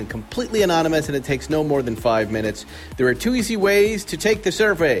short and completely anonymous, and it takes no more than 5 minutes. There are 2 easy ways to take the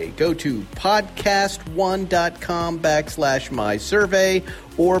survey. Go to podcastone.com/mysurvey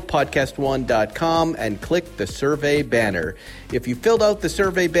or podcastone.com and click the survey banner. If you filled out the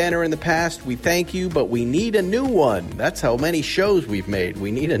survey banner in the past, we thank you, but we need a new one. That's how many shows we've made.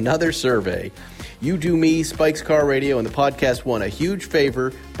 We need another survey. You do me, Spike's Car Radio, and the Podcast One a huge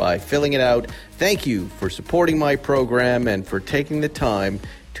favor by filling it out. Thank you for supporting my program and for taking the time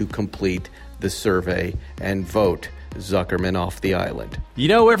to complete the survey and vote Zuckerman off the island. You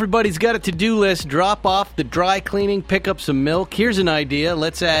know, everybody's got a to-do list. Drop off the dry cleaning, pick up some milk. Here's an idea.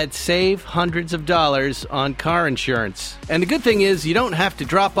 Let's save hundreds of dollars on car insurance. And the good thing is you don't have to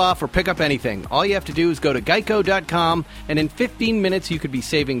drop off or pick up anything. All you have to do is go to geico.com, and in 15 minutes you could be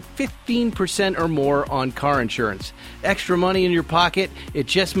saving 15% or more on car insurance. Extra money in your pocket. It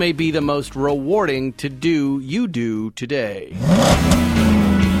just may be the most rewarding to-do you do today.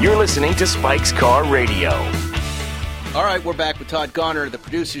 You're listening to Spike's Car Radio. All right, we're back with Todd Garner, the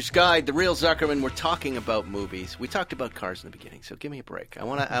producer's guide, the real Zuckerman. We're talking about movies. We talked about cars in the beginning, so give me a break. I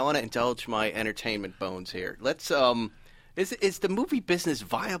want to indulge my entertainment bones here. Let's is the movie business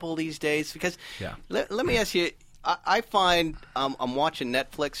viable these days? Because let me ask you. I find I'm watching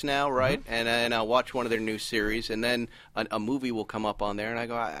Netflix now, right? Mm-hmm. And I'll watch one of their new series, and then a movie will come up on there, and I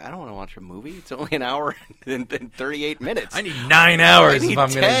go, I don't want to watch a movie. It's only an hour and 38 minutes. I need 9 hours if I'm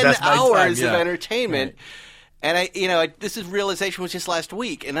going to invest my time. 10 hours of entertainment. Right. And this realization was just last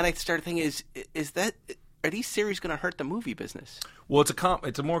week, and then I started thinking: are these series going to hurt the movie business? Well,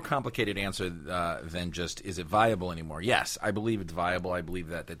 it's a more complicated answer than just is it viable anymore. Yes, I believe it's viable. I believe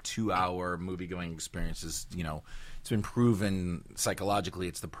that the 2-hour movie-going experience is, it's been proven psychologically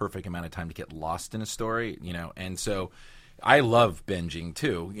it's the perfect amount of time to get lost in a story. And so I love binging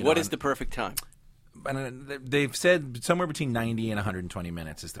too. What is the perfect time? And they've said somewhere between 90 and 120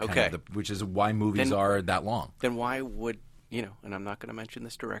 minutes is the kind of which is why movies are that long. Then why would, and I'm not going to mention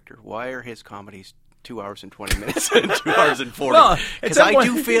this director, why are his comedies 2 hours and 20 minutes and 2 hours and 40? Because I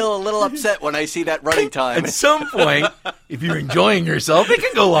do feel a little upset when I see that running time. At some point, if you're enjoying yourself, it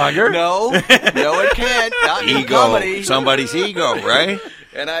can go longer. No, it can't. Not in comedy. Somebody's ego, right?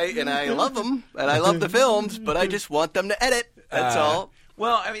 And I love them, and I love the films, but I just want them to edit. That's all.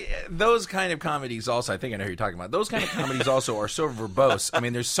 Well, I mean, those kind of comedies also, I think I know who you're talking about. Those kind of comedies also are so verbose. I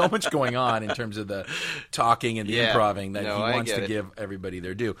mean, there's so much going on in terms of the talking and the improving that he wants to give everybody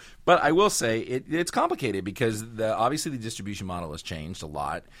their due. But I will say it's complicated because obviously the distribution model has changed a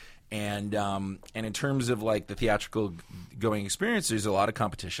lot. And in terms of like the theatrical going experience, there's a lot of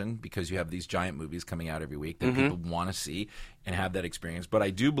competition because you have these giant movies coming out every week that people want to see and have that experience. But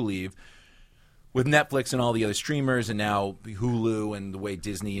I do believe with Netflix and all the other streamers and now Hulu and the way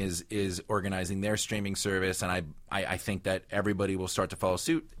Disney is organizing their streaming service, and I think that everybody will start to follow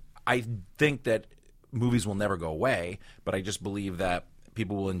suit. I think that movies will never go away, but I just believe that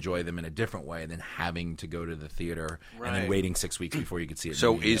people will enjoy them in a different way than having to go to the theater and then waiting 6 weeks before you could see it.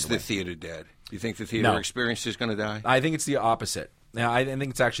 So is the theater dead? Do you think the theater experience is going to die? I think it's the opposite. Now, I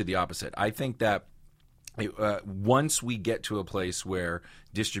think it's actually the opposite. I think that once we get to a place where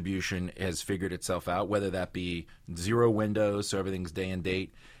distribution has figured itself out, whether that be 0 windows, so everything's day and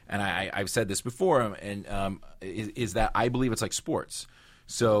date, and I've said this before, and is that I believe it's like sports.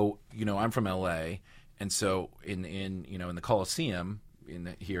 So I'm from LA, and so in the Coliseum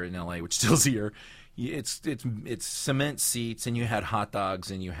here in LA, which still's here, it's cement seats, and you had hot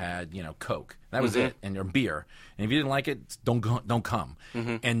dogs, and you had Coke. That was it, and your beer. And if you didn't like it, don't come.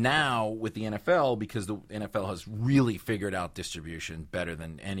 Mm-hmm. And now with the NFL, because the NFL has really figured out distribution better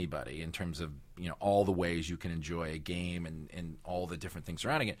than anybody in terms of all the ways you can enjoy a game and all the different things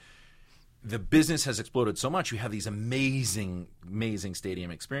surrounding it. the business has exploded so much. You have these amazing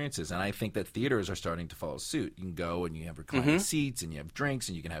stadium experiences, and I think that theaters are starting to follow suit. You can go and you have reclining seats, and you have drinks,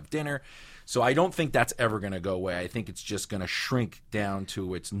 and you can have dinner. So I don't think that's ever going to go away. I think it's just going to shrink down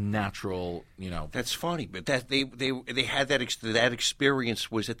to its natural, That's funny, but that they had that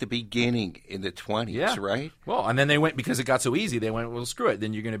experience was at the beginning in the 20s, right? Well, and then they went, because it got so easy, they went, well, screw it.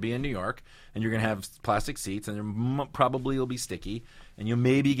 Then you're going to be in New York, and you're going to have plastic seats, and there probably will be sticky, and you'll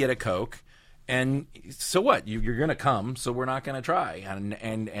maybe get a Coke. And so what? You're going to come, so we're not going to try.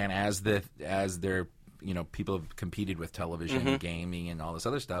 And as their people have competed with television, gaming, and all this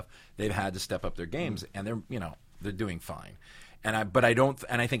other stuff, they've had to step up their games, and they're doing fine. And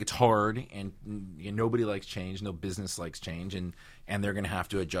I think it's hard, and nobody likes change. No business likes change, and they're going to have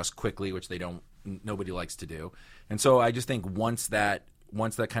to adjust quickly, which nobody likes to do. And so I just think once that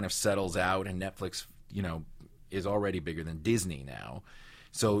kind of settles out, and Netflix, is already bigger than Disney now.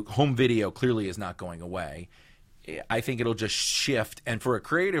 So home video clearly is not going away. I think it'll just shift. And for a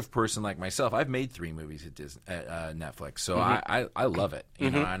creative person like myself, I've made 3 movies at Netflix, so I love it.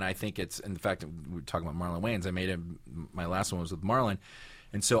 And I think it's, in fact, we were talking about Marlon Wayans. My last one was with Marlon,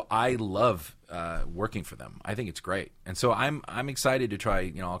 and so I love working for them. I think it's great, and so I'm excited to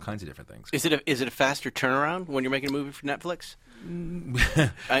try all kinds of different things. Is it a faster turnaround when you're making a movie for Netflix?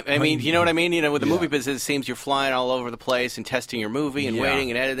 I mean, you know what I mean? With the movie business, it seems you're flying all over the place and testing your movie and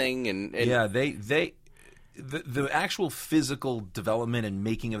waiting and editing and yeah, the actual physical development and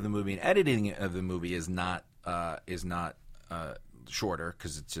making of the movie and editing of the movie is not shorter,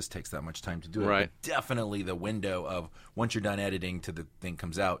 because it just takes that much time to do it. Right. But definitely the window of once you're done editing to the thing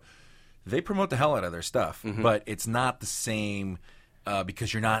comes out, they promote the hell out of their stuff, but it's not the same.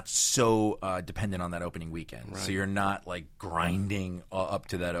 Because you're not so dependent on that opening weekend, so you're not like grinding up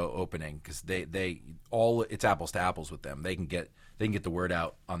to that opening, because it's apples to apples with them. They can get the word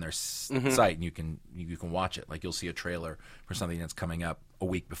out on their site, and you can watch it. Like, you'll see a trailer for something that's coming up a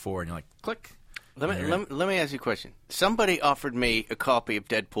week before, and you're like, click. Let me ask you a question. Somebody offered me a copy of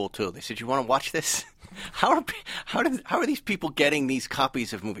Deadpool 2. They said, "You want to watch this?" How are these people getting these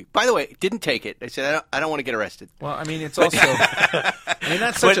copies of movie? By the way, didn't take it. They said, I don't want to get arrested. Well, I mean, it's also,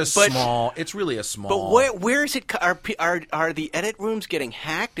 that's such a small. It's really a small. But where is it? Are the edit rooms getting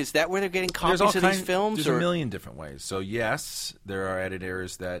hacked? Is that where they're getting copies of these films? There's a million different ways. So yes, there are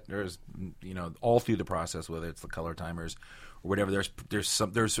editors that there's all through the process, whether it's the color timers or whatever.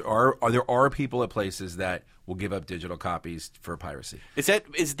 There are people at places that will give up digital copies for piracy. Is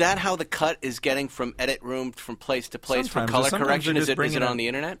that how the cut is getting from edit room from place to place for color correction? Is it on the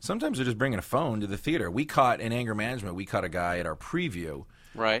internet? Sometimes they're just bringing a phone to the theater. We caught in Anger Management. We caught a guy at our preview.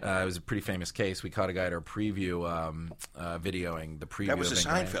 Right. It was a pretty famous case. We caught a guy at our preview videoing the preview. That was a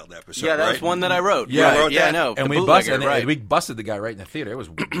Seinfeld episode. Yeah, that was one that I wrote. Yeah, right. I know. And we busted the guy right in the theater.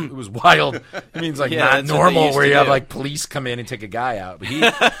 It was wild. It means not normal where you have like police come in and take a guy out. But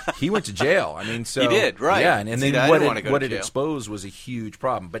he went to jail. I mean, so he did, right? Yeah, and then what it exposed was a huge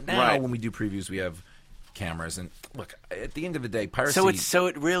problem. But now when we do previews, we have cameras, and look, at the end of the day, piracy. So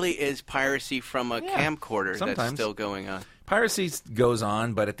it really is piracy from a camcorder that's still going on. Piracy goes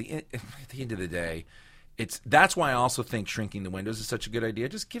on, but at the end of the day, that's why I also think shrinking the windows is such a good idea.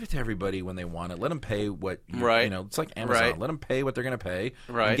 Just give it to everybody when they want it. Let them pay what it's like Amazon. Right. Let them pay what they're going to pay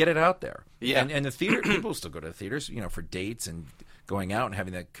and get it out there. Yeah. And the theater, people still go to the theaters, for dates and going out and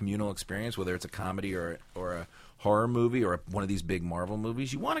having that communal experience, whether it's a comedy or a horror movie or one of these big Marvel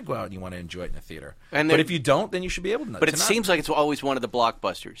movies. You want to go out and you want to enjoy it in the theater. But if you don't, then you should be able to. But it seems like it's always one of the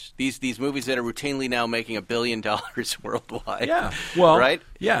blockbusters. These movies that are routinely now making $1 billion worldwide. Yeah. Well, right?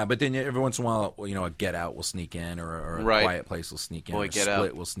 Yeah, but then every once in a while, a Get Out will sneak in, or a Quiet Place will sneak in, or a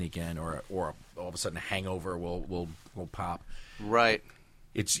Split will sneak in, or all of a sudden a Hangover will pop. Right.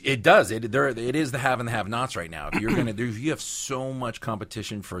 It does. It is the have and the have-nots right now. If you have so much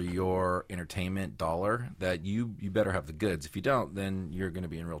competition for your entertainment dollar that you better have the goods. If you don't, then you're going to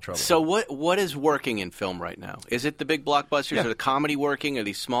be in real trouble. So what is working in film right now? Is it the big blockbusters? Yeah. Are the comedy working? Are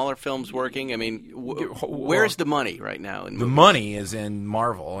these smaller films working? I mean, where's the money right now? The money is in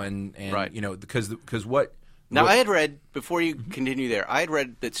Marvel, and right. Because what? Now, I had read, before you continue there, I had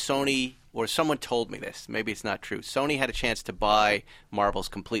read that Sony, or someone told me this, maybe it's not true, Sony had a chance to buy Marvel's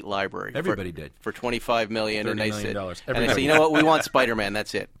complete library. Everybody did. For $25 million. $30 million. And they said, you know what, we want Spider-Man,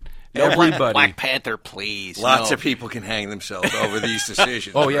 that's it. No Everybody. Black Panther, please. Lots of people can hang themselves over these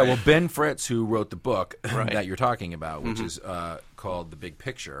decisions. Oh, yeah. Well, Ben Fritz, who wrote the book that you're talking about, which is called The Big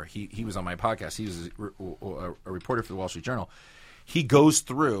Picture, he was on my podcast. He was a reporter for the Wall Street Journal. He goes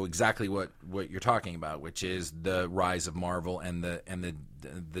through exactly what you're talking about, which is the rise of Marvel and the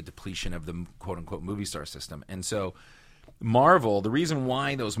depletion of the quote unquote movie star system. And so Marvel, the reason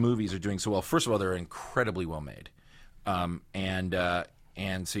why those movies are doing so well, first of all, they're incredibly well made.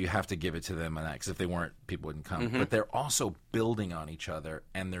 And so you have to give it to them on that, because if they weren't, people wouldn't come. But they're also building on each other,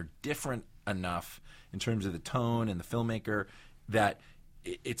 and they're different enough in terms of the tone and the filmmaker that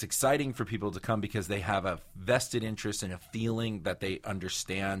it's exciting for people to come, because they have a vested interest and a feeling that they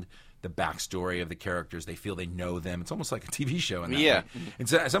understand the backstory of the characters. They feel they know them. It's almost like a TV show in that way. And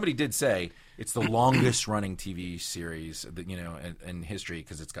so somebody did say it's the longest running TV series that, in history,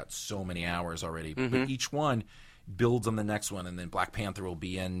 because it's got so many hours already. But each one builds on the next one, and then Black Panther will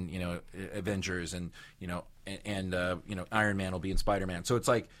be in Avengers, and Iron Man will be in Spider-Man. So it's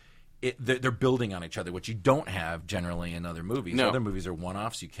like they're building on each other, which you don't have generally in other movies. No. Other movies are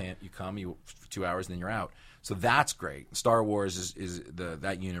one-offs. You come for 2 hours, and then you're out. So that's great. Star Wars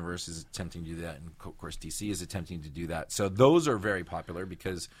that universe is attempting to do that, and of course DC is attempting to do that. So those are very popular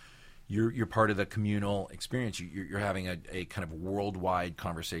because you're part of the communal experience. You're having a kind of worldwide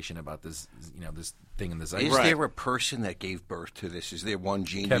conversation about this this thing in the zeitgeist. Is there a person that gave birth to this? Is there one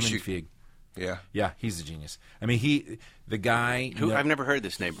genius? Kevin Feige. Yeah, he's a genius. I mean, the guy who I've never heard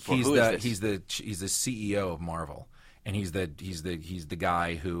this name before. He's Who is this? He's the CEO of Marvel. And he's the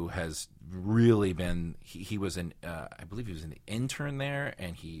guy who has really been. He was I believe he was an intern there,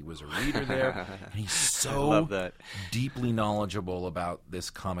 and he was a reader there. And he's so deeply knowledgeable about this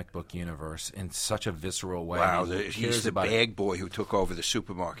comic book universe in such a visceral way. Wow, he's the bag boy who took over the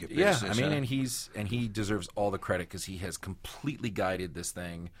supermarket business. Yeah, I mean, and he deserves all the credit, because he has completely guided this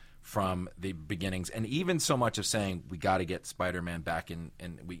thing from the beginnings, and even so much of saying we got to get Spider-Man back in,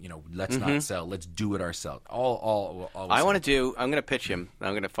 and we let's not sell, let's do it ourselves. All I'm going to pitch him.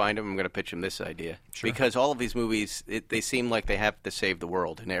 I'm going to find him. I'm going to pitch him this idea, because all of these movies, they seem like they have to save the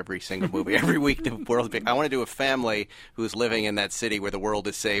world in every single movie. Every week the world. I want to do a family who's living in that city where the world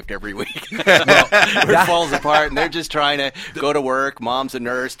is saved every week. Where it falls apart, and they're just trying to go to work. Mom's a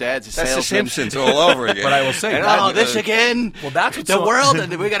nurse, dad's a salesman. That's the Simpsons all over again. But I will say, this again. Well, that's what's the world,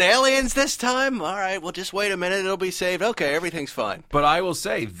 and we got aliens this time. All right, well, just wait a minute; it'll be saved. Okay, everything's fine. But I will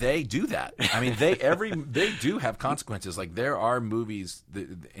say they do that. I mean, they do have consequences. Like, there are movies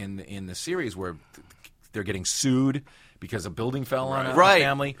in the series where they're getting sued because a building fell on a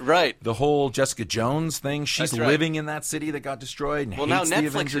family. Right. The whole Jessica Jones thing. She's living in that city that got destroyed. And now hates the Netflix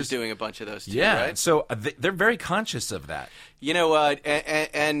Avengers. is doing a bunch of those too. Yeah, right? so they're very conscious of that.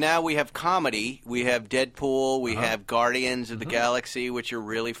 And now we have comedy. We have Deadpool. We have Guardians of the Galaxy, which are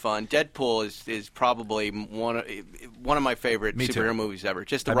really fun. Deadpool is probably one of my favorite superhero movies ever.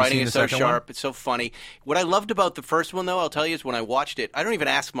 Just the writing is so sharp. It's so funny. What I loved about the first one, though, I'll tell you, is when I watched it, I don't even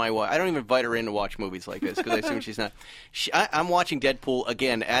ask my wife. I don't even invite her in to watch movies like this, because I assume she's not. I'm watching Deadpool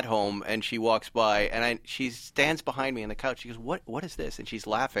again at home, and she walks by, and she stands behind me on the couch. She goes, "What is this?" And she's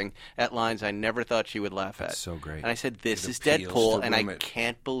laughing at lines I never thought she would laugh at. That's so great. And I said, "This is Deadpool," and I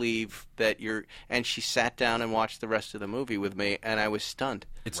can't believe that you're. And she sat down and watched the rest of the movie with me, and I was stunned.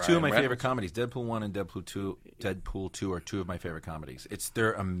 It's two of my favorite comedies. Deadpool 1 and Deadpool 2 are two of my favorite comedies.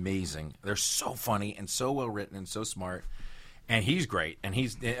 They're amazing. They're so funny and so well written and so smart. And he's great.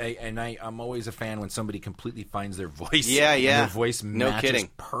 And I'm always a fan when somebody completely finds their voice. Yeah. And their voice matches kidding.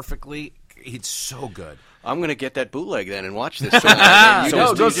 perfectly. It's so good. I'm going to get that bootleg then and watch this. You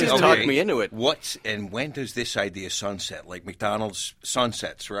just talked me into it. When does this idea sunset? Like McDonald's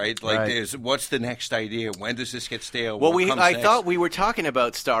sunsets, right? Like, what's the next idea? When does this get stale? Well, I thought we were talking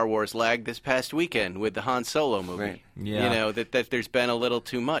about Star Wars lag this past weekend with the Han Solo movie. Right. Yeah. That there's been a little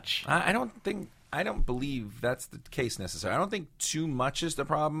too much. I don't believe that's the case necessarily. I don't think too much is the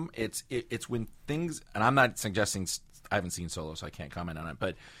problem. It's when things, and I'm not suggesting, I haven't seen Solo, so I can't comment on it,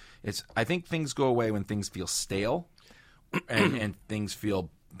 but I think things go away when things feel stale and things feel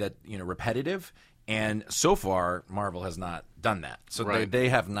that repetitive. And so far, Marvel has not done that. So they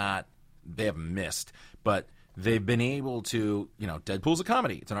have missed, but they've been able to. Deadpool's a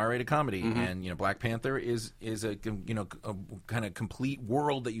comedy; it's an R-rated comedy, and Black Panther is a kind of complete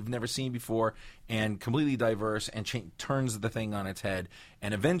world that you've never seen before, and completely diverse, and turns the thing on its head.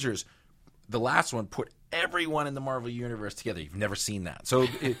 And Avengers, the last one, put everyone in the Marvel Universe together. You've never seen that. So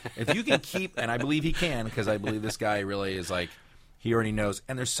if you can keep, and I believe he can, because I believe this guy really is like, he already knows.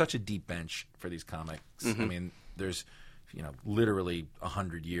 And there's such a deep bench for these comics. I mean, there's literally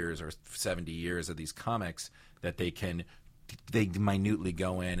 100 years or 70 years of these comics that they minutely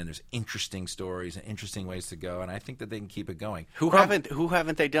go in, and there's interesting stories and interesting ways to go, and I think that they can keep it going. Who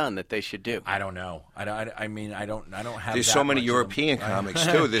haven't they done that they should do? I don't know. I mean, I don't have. There's so many European comics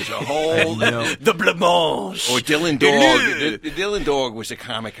too. There's a whole the Blancmange or Dylan Dog. Dylan Dog was a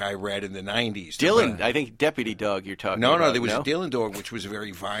comic I read in the 90s. Dylan, I think Deputy Dog you're talking about. No, there was a Dylan Dog which was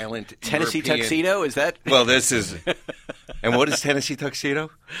very violent. Tennessee European. Tuxedo, is that? Well, this is. And what is Tennessee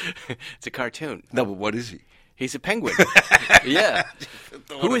Tuxedo? It's a cartoon. No, but what is he? He's a penguin. Yeah.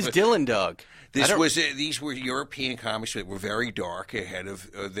 Who is Dylan Dog? These were European comics that were very dark ahead of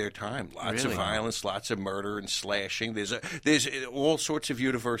their time. Lots of violence, lots of murder and slashing. There's all sorts of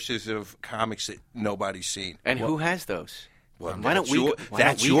universes of comics that nobody's seen. And who has those? Well, why don't we?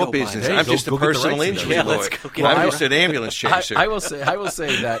 That's your business. Hey, I'm just a personal injury lawyer. Let's go get I'm just an ambulance chaser. I will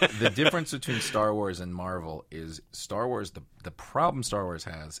say that the difference between Star Wars and Marvel is Star Wars. The problem Star Wars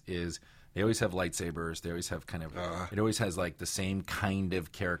has is they always have lightsabers. They always have kind of. It always has like the same kind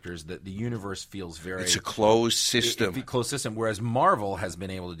of characters. That the universe feels very. It's a closed system. Closed system. Whereas Marvel has been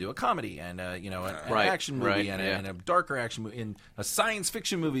able to do a comedy and an action movie and a darker action movie and a science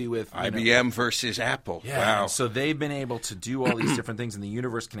fiction movie with IBM versus Apple. Yeah. Wow. So they've been able to do all these different things, and the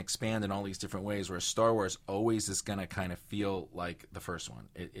universe can expand in all these different ways. Whereas Star Wars always is going to kind of feel like the first one.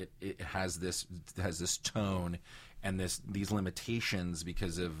 It has this tone. And these limitations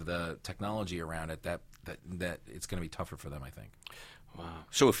because of the technology around it that it's going to be tougher for them, I think. Wow.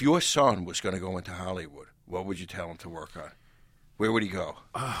 So if your son was going to go into Hollywood, what would you tell him to work on? Where would he go?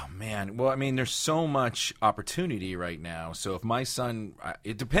 Oh, man. Well, I mean, there's so much opportunity right now. So if my son,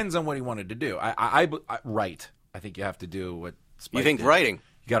 it depends on what he wanted to do. I write. I think you have to do what Spike You think did. writing?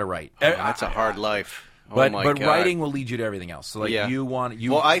 You got to write. Oh, that's a hard life. But God. writing will lead you to everything else. So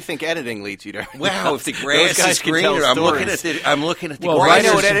Well, I think editing leads you to. Wow, if the grass is greener, I'm looking at the Well, I grass.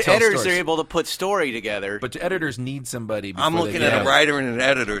 know writers can tell editors are stories. able to put story together. But editors need somebody. I'm looking at a writer and an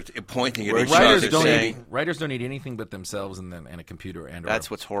editor pointing at each Writers other. writers don't need anything but themselves and a computer. That's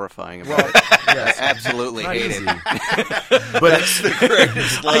what's horrifying about it. Yes. I absolutely Not hate easy. it. But that's the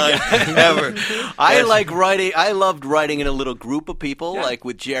greatest line ever. I like writing. I loved writing in a little group of people, like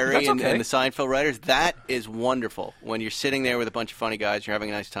with Jerry That's and okay. the Seinfeld writers. That is wonderful. When you're sitting there with a bunch of funny guys, you're having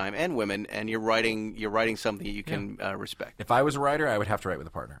a nice time, and women, and you're writing something you can respect. If I was a writer, I would have to write with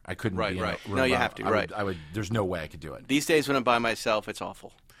a partner. I couldn't. Right, be in right. a room No, you by- have to, I would- right. I would. There's no way I could do it. These days, when I'm by myself, it's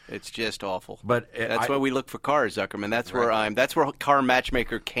awful. It's just awful. But that's why we look for cars, Zuckerman. That's where That's where Car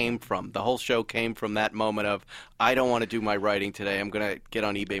Matchmaker came from. The whole show came from that moment of I don't want to do my writing today. I'm going to get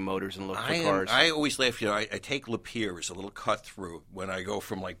on eBay Motors and look for cars. I always laugh. I take Lapeer as a little cut through when I go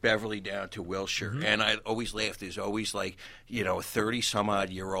from like Beverly down to Wilshire, and I always laugh. There's always like a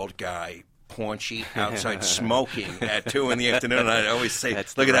 30-some-odd-year-old guy. Paunchy outside smoking at 2 in the afternoon. And I always say,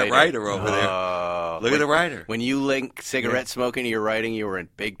 "Look at that writer over there. Look at the writer." When you link cigarette smoking to your writing, you are in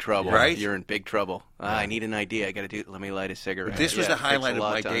big trouble. Right? You're in big trouble. I need an idea. I got to do. Let me light a cigarette. But this was the it takes highlight a of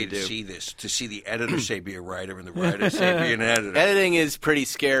lot my to day undo. to see this, to see the editor say be a writer and the writer say be an editor. Editing is pretty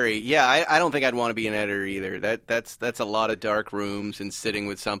scary. Yeah, I don't think I'd want to be an editor either. That's a lot of dark rooms and sitting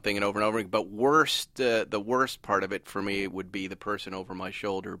with something and over again. But the worst part of it for me would be the person over my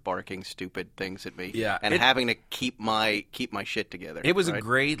shoulder barking stupid things at me. Yeah, and having to keep my shit together. It was a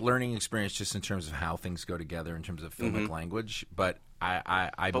great learning experience just in terms of how things go together in terms of filmic language. But I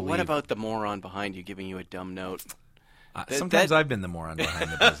But believe. what about the moron behind you giving you a dumb note? Sometimes I've been the moron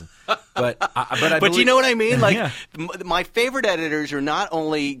behind the business, but I But believe, you know what I mean? Like Yeah. my favorite editors are not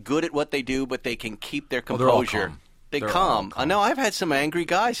only good at what they do, but they can keep their they're all composure. calm. They They're calm. all calm. I know I've had some angry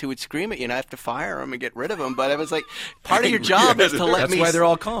guys who would scream at you, and I have to fire them and get rid of them. But I was like, part of your job is to let That's me. why they're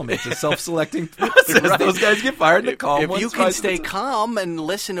all calm. It's a self-selecting process. Right. Those guys get fired. The calm If ones you can rise to stay the top. calm and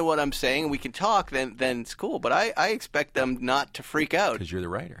listen to what I'm saying, and we can talk, then it's cool. But I expect them not to freak out. because you're the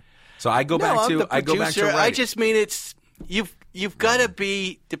writer. So I go No, back I'm to the I go back to producer. writing. I just mean it's you've got to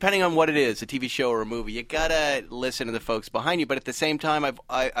be, depending on what it is, a TV show or a movie, you got to listen to the folks behind you. But at the same time,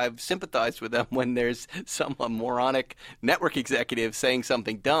 I've sympathized with them when there's some moronic network executive saying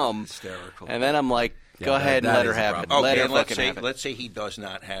something dumb, Hysterical. and then I'm like, go ahead and that let her is a have it. problem. Let her and let's fucking say have it. let's say he does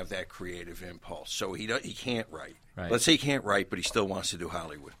not have that creative impulse, so he can't write. Right. Let's say he can't write, but he still wants to do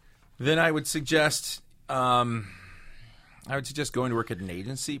Hollywood. Then I would suggest going to work at an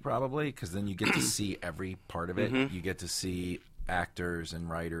agency probably, because then you get to see every part of it. You get to see actors and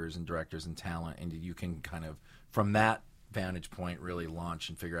writers and directors and talent, and you can kind of, from that vantage point, really launch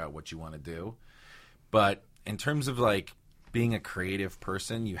and figure out what you want to do. But in terms of like being a creative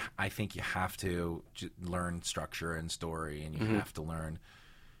person, I think you have to learn structure and story, and you have to learn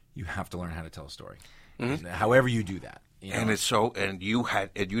how to tell a story. However you do that. You know? And it's so, and you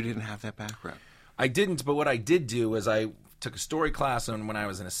didn't have that background. I didn't, but what I did do is I took a story class, and when I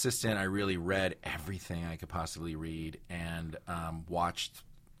was an assistant, I really read everything I could possibly read and watched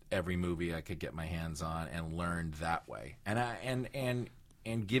every movie I could get my hands on and learned that way.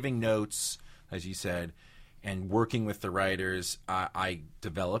 And giving notes, as you said, and working with the writers, I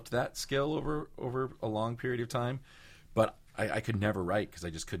developed that skill over a long period of time. But I could never write because I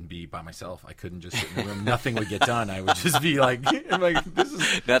just couldn't be by myself. I couldn't just sit in the room. Nothing would get done. I would just be like, this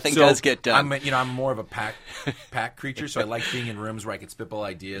is nothing does get done. I'm more of a pack creature, so I like being in rooms where I could spitball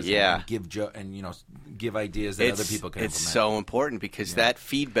ideas and give ideas that other people can implement. It's so important because that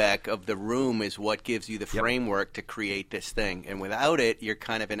feedback of the room is what gives you the framework to create this thing. And without it, you're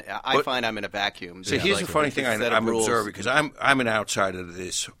kind of I find I'm in a vacuum. So here's the funny thing I'm observing, because I'm an outsider to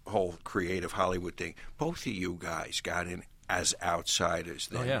this whole creative Hollywood thing. Both of you guys got in as outsiders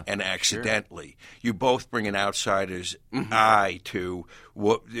then, and accidentally. Sure. You both bring an outsider's eye to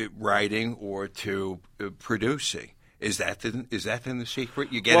writing or to producing. Is that then the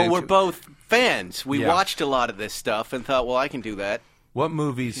secret? You get we're both fans. We watched a lot of this stuff and thought, well, I can do that. What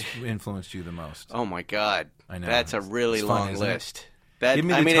movies influenced you the most? Oh, my God. I know. That's a really long list. Give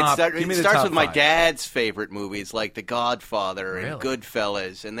me the top, it starts with my dad's favorite movies, like The Godfather and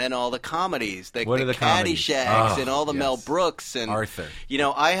Goodfellas, and then all the comedies, the Caddyshack and all the Mel Brooks and Arthur.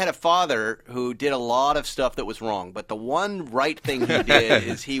 I had a father who did a lot of stuff that was wrong, but the one right thing he did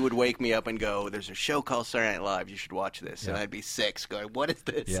is he would wake me up and go, "There's a show called Saturday Night Live. You should watch this." And I'd be 6, going, "What is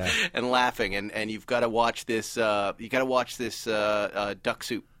this?" And laughing. And you've got to watch this. You got to watch this Duck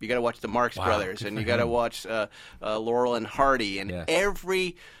Soup. You got to watch the Marx Brothers, and you got to watch Laurel and Hardy, and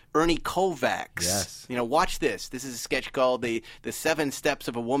every Ernie Kovacs. Yes. Watch this. This is a sketch called the 7 Steps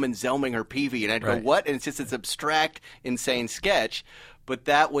of a Woman Zelming Her Peavy, and I'd go, what? And it's just this abstract, insane sketch. But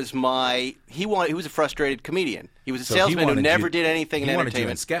that was he was a frustrated comedian. He was a salesman who never did anything in entertainment. He wanted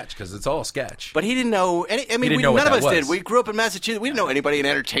to do sketch because it's all sketch. But he didn't know any. I mean, none of us did. We grew up in Massachusetts. We didn't know anybody in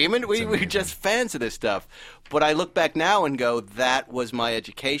entertainment. We were just fans of this stuff. But I look back now and go, that was my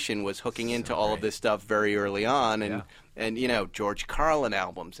education, was hooking into all of this stuff very early on. And George Carlin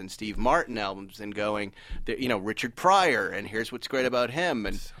albums and Steve Martin albums, and going, Richard Pryor, and here's what's great about him.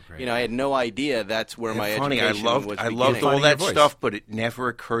 And I had no idea that's where my education was beginning. I loved all that stuff, but it never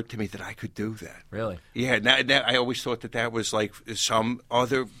occurred to me that I could do that. Really? Yeah. Now, I always thought that was like some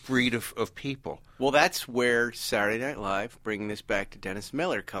other breed of people. Well, that's where Saturday Night Live, bringing this back to Dennis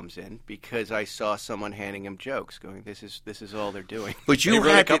Miller, comes in, because I saw someone handing him jokes, going, "This is all they're doing." But you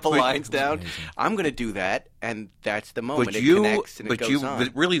wrote had a couple lines down. Amazing. I'm going to do that, and that's the moment. It connects and it goes on.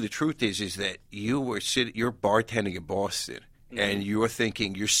 But really, the truth is that you're bartending in Boston, and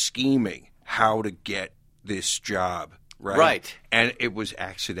you're scheming how to get this job. Right. And it was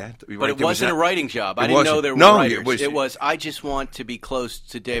accidental. But it wasn't a writing job. I didn't know there were writers. It was, I just want to be close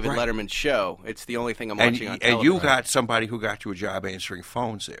to David Letterman's show. It's the only thing I'm watching on television. And you got somebody who got you a job answering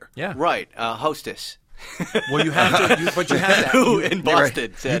phones there. Yeah. Right. Hostess. Well, you have to. But you have to. Who in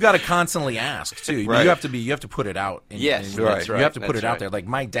Boston said, you got to constantly ask too. Right. You have to put it out. Yes, that's right. You have to put it out there. Like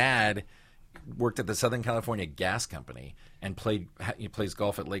my dad worked at the Southern California Gas Company and he plays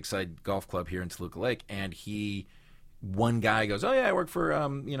golf at Lakeside Golf Club here in Toluca Lake, and one guy goes, "Oh yeah, I work for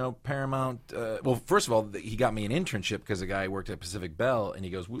Paramount." Well, first of all, he got me an internship because a guy worked at Pacific Bell, and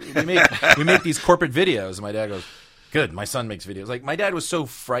he goes, "We make these corporate videos." And my dad goes, "Good, my son makes videos." Like my dad was so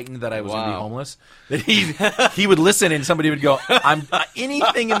frightened that I was going to be homeless that he would listen, and somebody would go, "I'm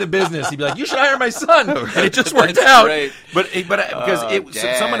anything in the business." He'd be like, "You should hire my son," and it just worked out. Great. But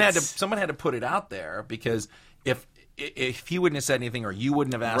because someone had to put it out there, because if he wouldn't have said anything, or you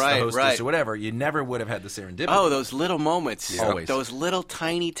wouldn't have asked the hostess or whatever, you never would have had the serendipity. Oh, those little moments. Always. Those little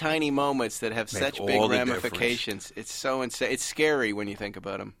tiny, tiny moments that have such big ramifications. Difference. It's so insane. It's scary when you think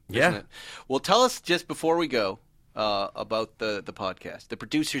about them, yeah. isn't it? Well, tell us just before we go about the podcast, the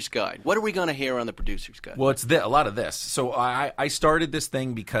Producer's Guide. What are we going to hear on the Producer's Guide? Well, it's a lot of this. So I started this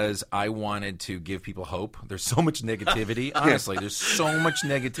thing because I wanted to give people hope. There's so much negativity. Honestly, there's so much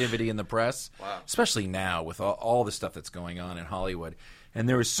negativity in the press, especially now with all the stuff that's going on in Hollywood. And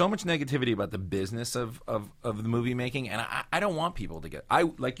there was so much negativity about the business of the movie making, and I don't want people to get.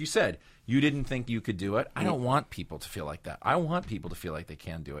 Like you said, you didn't think you could do it. I don't want people to feel like that. I want people to feel like they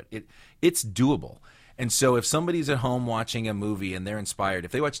can do it. It's doable. And so if somebody's at home watching a movie and they're inspired,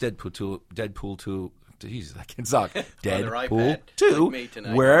 if they watch Deadpool 2, Jesus, I can't talk. Deadpool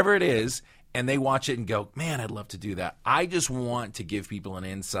 2, wherever it is, and they watch it and go, "Man, I'd love to do that." I just want to give people an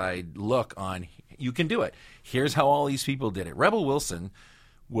inside look on, you can do it. Here's how all these people did it. Rebel Wilson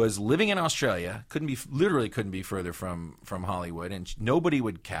was living in Australia, couldn't be further from Hollywood, and nobody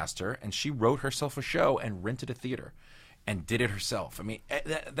would cast her, and she wrote herself a show and rented a theater and did it herself. I mean,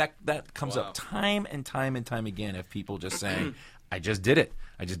 that comes up time and time and time again, of people just saying, "I just did it.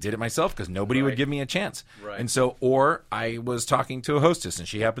 I just did it myself because nobody would give me a chance." Right. And so, or I was talking to a hostess and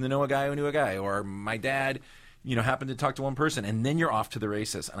she happened to know a guy who knew a guy, or my dad, happen to talk to one person, and then you're off to the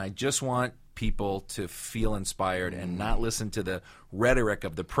races. And I just want people to feel inspired and not listen to the rhetoric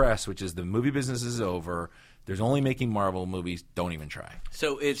of the press, which is the movie business is over. There's only making Marvel movies. Don't even try.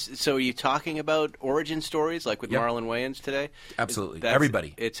 So are you talking about origin stories like with Marlon Wayans today? Absolutely.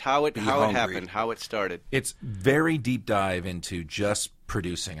 Everybody. It's how it happened, how it started. It's very deep dive into just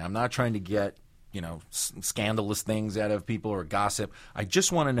producing. I'm not trying to get, scandalous things out of people or gossip. I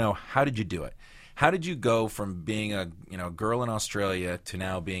just want to know, how did you do it? How did you go from being a girl in Australia to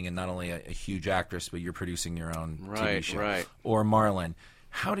now being not only a huge actress, but you're producing your own TV show? Right. Or Marlon.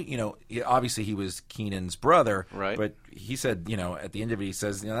 How do obviously he was Keenan's brother, right? But he said, at the end of it, he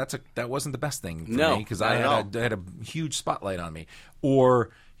says, that wasn't the best thing for me because I had a huge spotlight on me. Or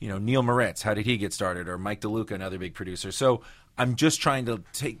Neil Moritz, how did he get started? Or Mike DeLuca, another big producer. So I'm just trying to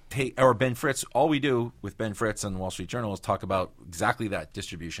take or Ben Fritz. All we do with Ben Fritz and the Wall Street Journal is talk about exactly that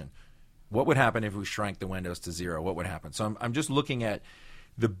distribution. What would happen if we shrank the windows to zero? What would happen? So I'm just looking at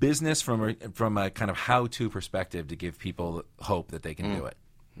the business from a kind of how-to perspective to give people hope that they can do it.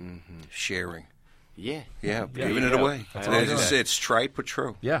 Mm-hmm. Sharing. Yeah, giving it away. It's trite but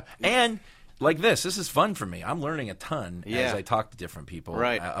true. Yeah, and like this is fun for me. I'm learning a ton as I talk to different people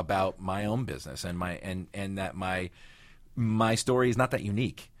about my own business and that my story is not that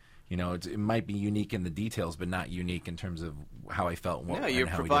unique. It might be unique in the details, but not unique in terms of how I felt. You're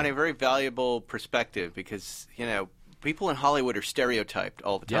providing a very valuable perspective because people in Hollywood are stereotyped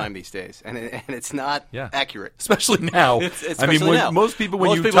all the time these days, and it's not accurate, especially now. Now. Most people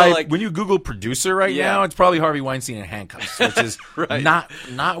when you Google producer now, it's probably Harvey Weinstein in handcuffs, which is not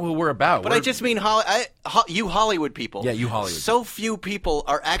what we're about. But I just mean you Hollywood people. Yeah, you Hollywood. So few people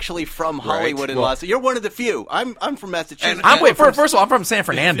are actually from Hollywood in Los Angeles. You're one of the few. I'm from Massachusetts. First of all, I'm from San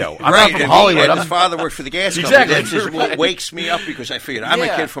Fernando. I'm not from Hollywood. His father worked for the gas company. Exactly. That's just what wakes me up because I figured I'm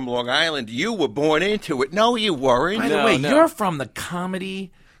a kid from Long Island. You were born into it. No, you weren't. By the way, you're from the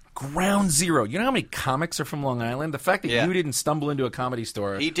comedy ground zero. You know how many comics are from Long Island? The fact that you didn't stumble into a comedy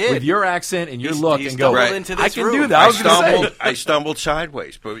store with your accent and your look and go, I can do that. I stumbled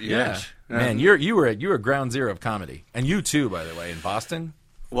sideways, but yes. Man, you were ground zero of comedy. And you too, by the way, in Boston.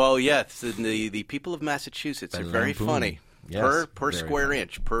 Well, yes, the people of Massachusetts are very funny. Yes, per square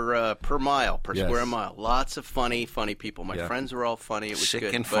inch, per mile, per square mile. Lots of funny people. My friends were all funny. It was sick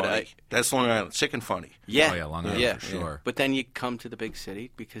good. And funny. That's Long Island. Sick and funny. Yeah. Oh, yeah, Long Island for sure. But then you come to the big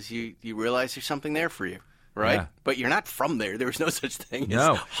city because you realize there's something there for you, right? Yeah. But you're not from there. There was no such thing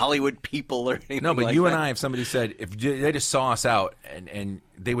as Hollywood people or anything No, but like you that. and I, if somebody said, if they just saw us out and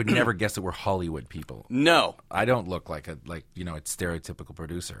they would never guess that we're Hollywood people. No. I don't look like a stereotypical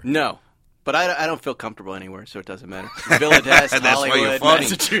producer. No. But I don't feel comfortable anywhere, so it doesn't matter. Villa Des, Hollywood,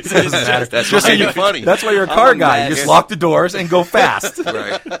 Massachusetts. That's why you're funny. That's why you're a car guy. You just lock the doors and go fast.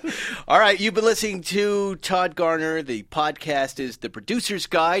 Right. All right, you've been listening to Todd Garner. The podcast is The Producer's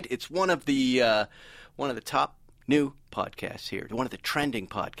Guide. It's one of the top new podcasts here, one of the trending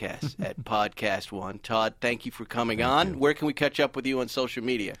podcasts at Podcast One. Todd, thank you for coming on. Where can we catch up with you on social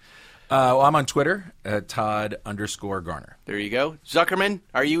media? I'm on Twitter at Todd_Garner. There you go. Zuckerman,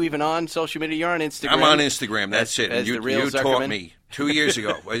 are you even on social media? You're on Instagram. I'm on Instagram. That's it. As the real you taught me 2 years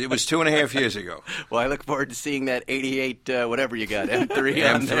ago. It was 2.5 years ago. Well, I look forward to seeing that 88, whatever you got, M3.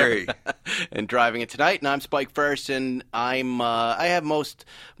 M3. And driving it tonight. And I'm Spike Ferriston. I have most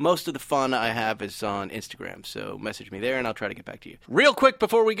of the fun I have is on Instagram. So message me there and I'll try to get back to you. Real quick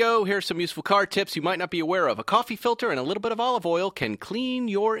before we go, here's some useful car tips you might not be aware of. A coffee filter and a little bit of olive oil can clean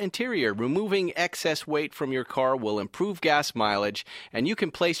your interior. Removing excess weight from your car will improve gas mileage, and you can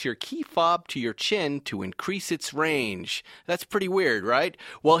place your key fob to your chin to increase its range. That's pretty weird, right?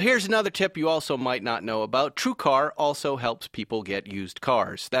 Well, here's another tip you also might not know about. TrueCar also helps people get used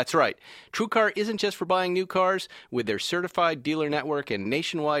cars. That's right. TrueCar isn't just for buying new cars. With their certified dealer network and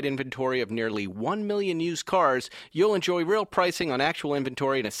nationwide inventory of nearly 1 million used cars, you'll enjoy real pricing on actual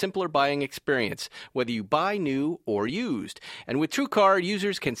inventory and a simpler buying experience, whether you buy new or used. And with TrueCar,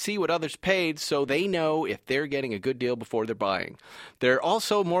 users can see what others paid so they know if they're getting a good deal before they're buying. They're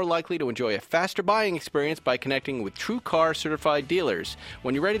also more likely to enjoy a faster buying experience by connecting with TrueCar certified dealers.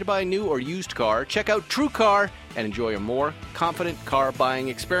 When you're ready to buy a new or used car, check out TrueCar and enjoy a more confident car buying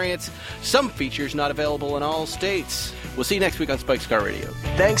experience. Some features not available in all states. We'll see you next week on Spike's Car Radio.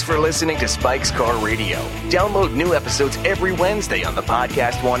 Thanks for listening to Spike's Car Radio. Download new episodes every Wednesday on the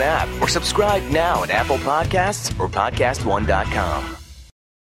Podcast One app or subscribe now at Apple Podcasts or PodcastOne.com.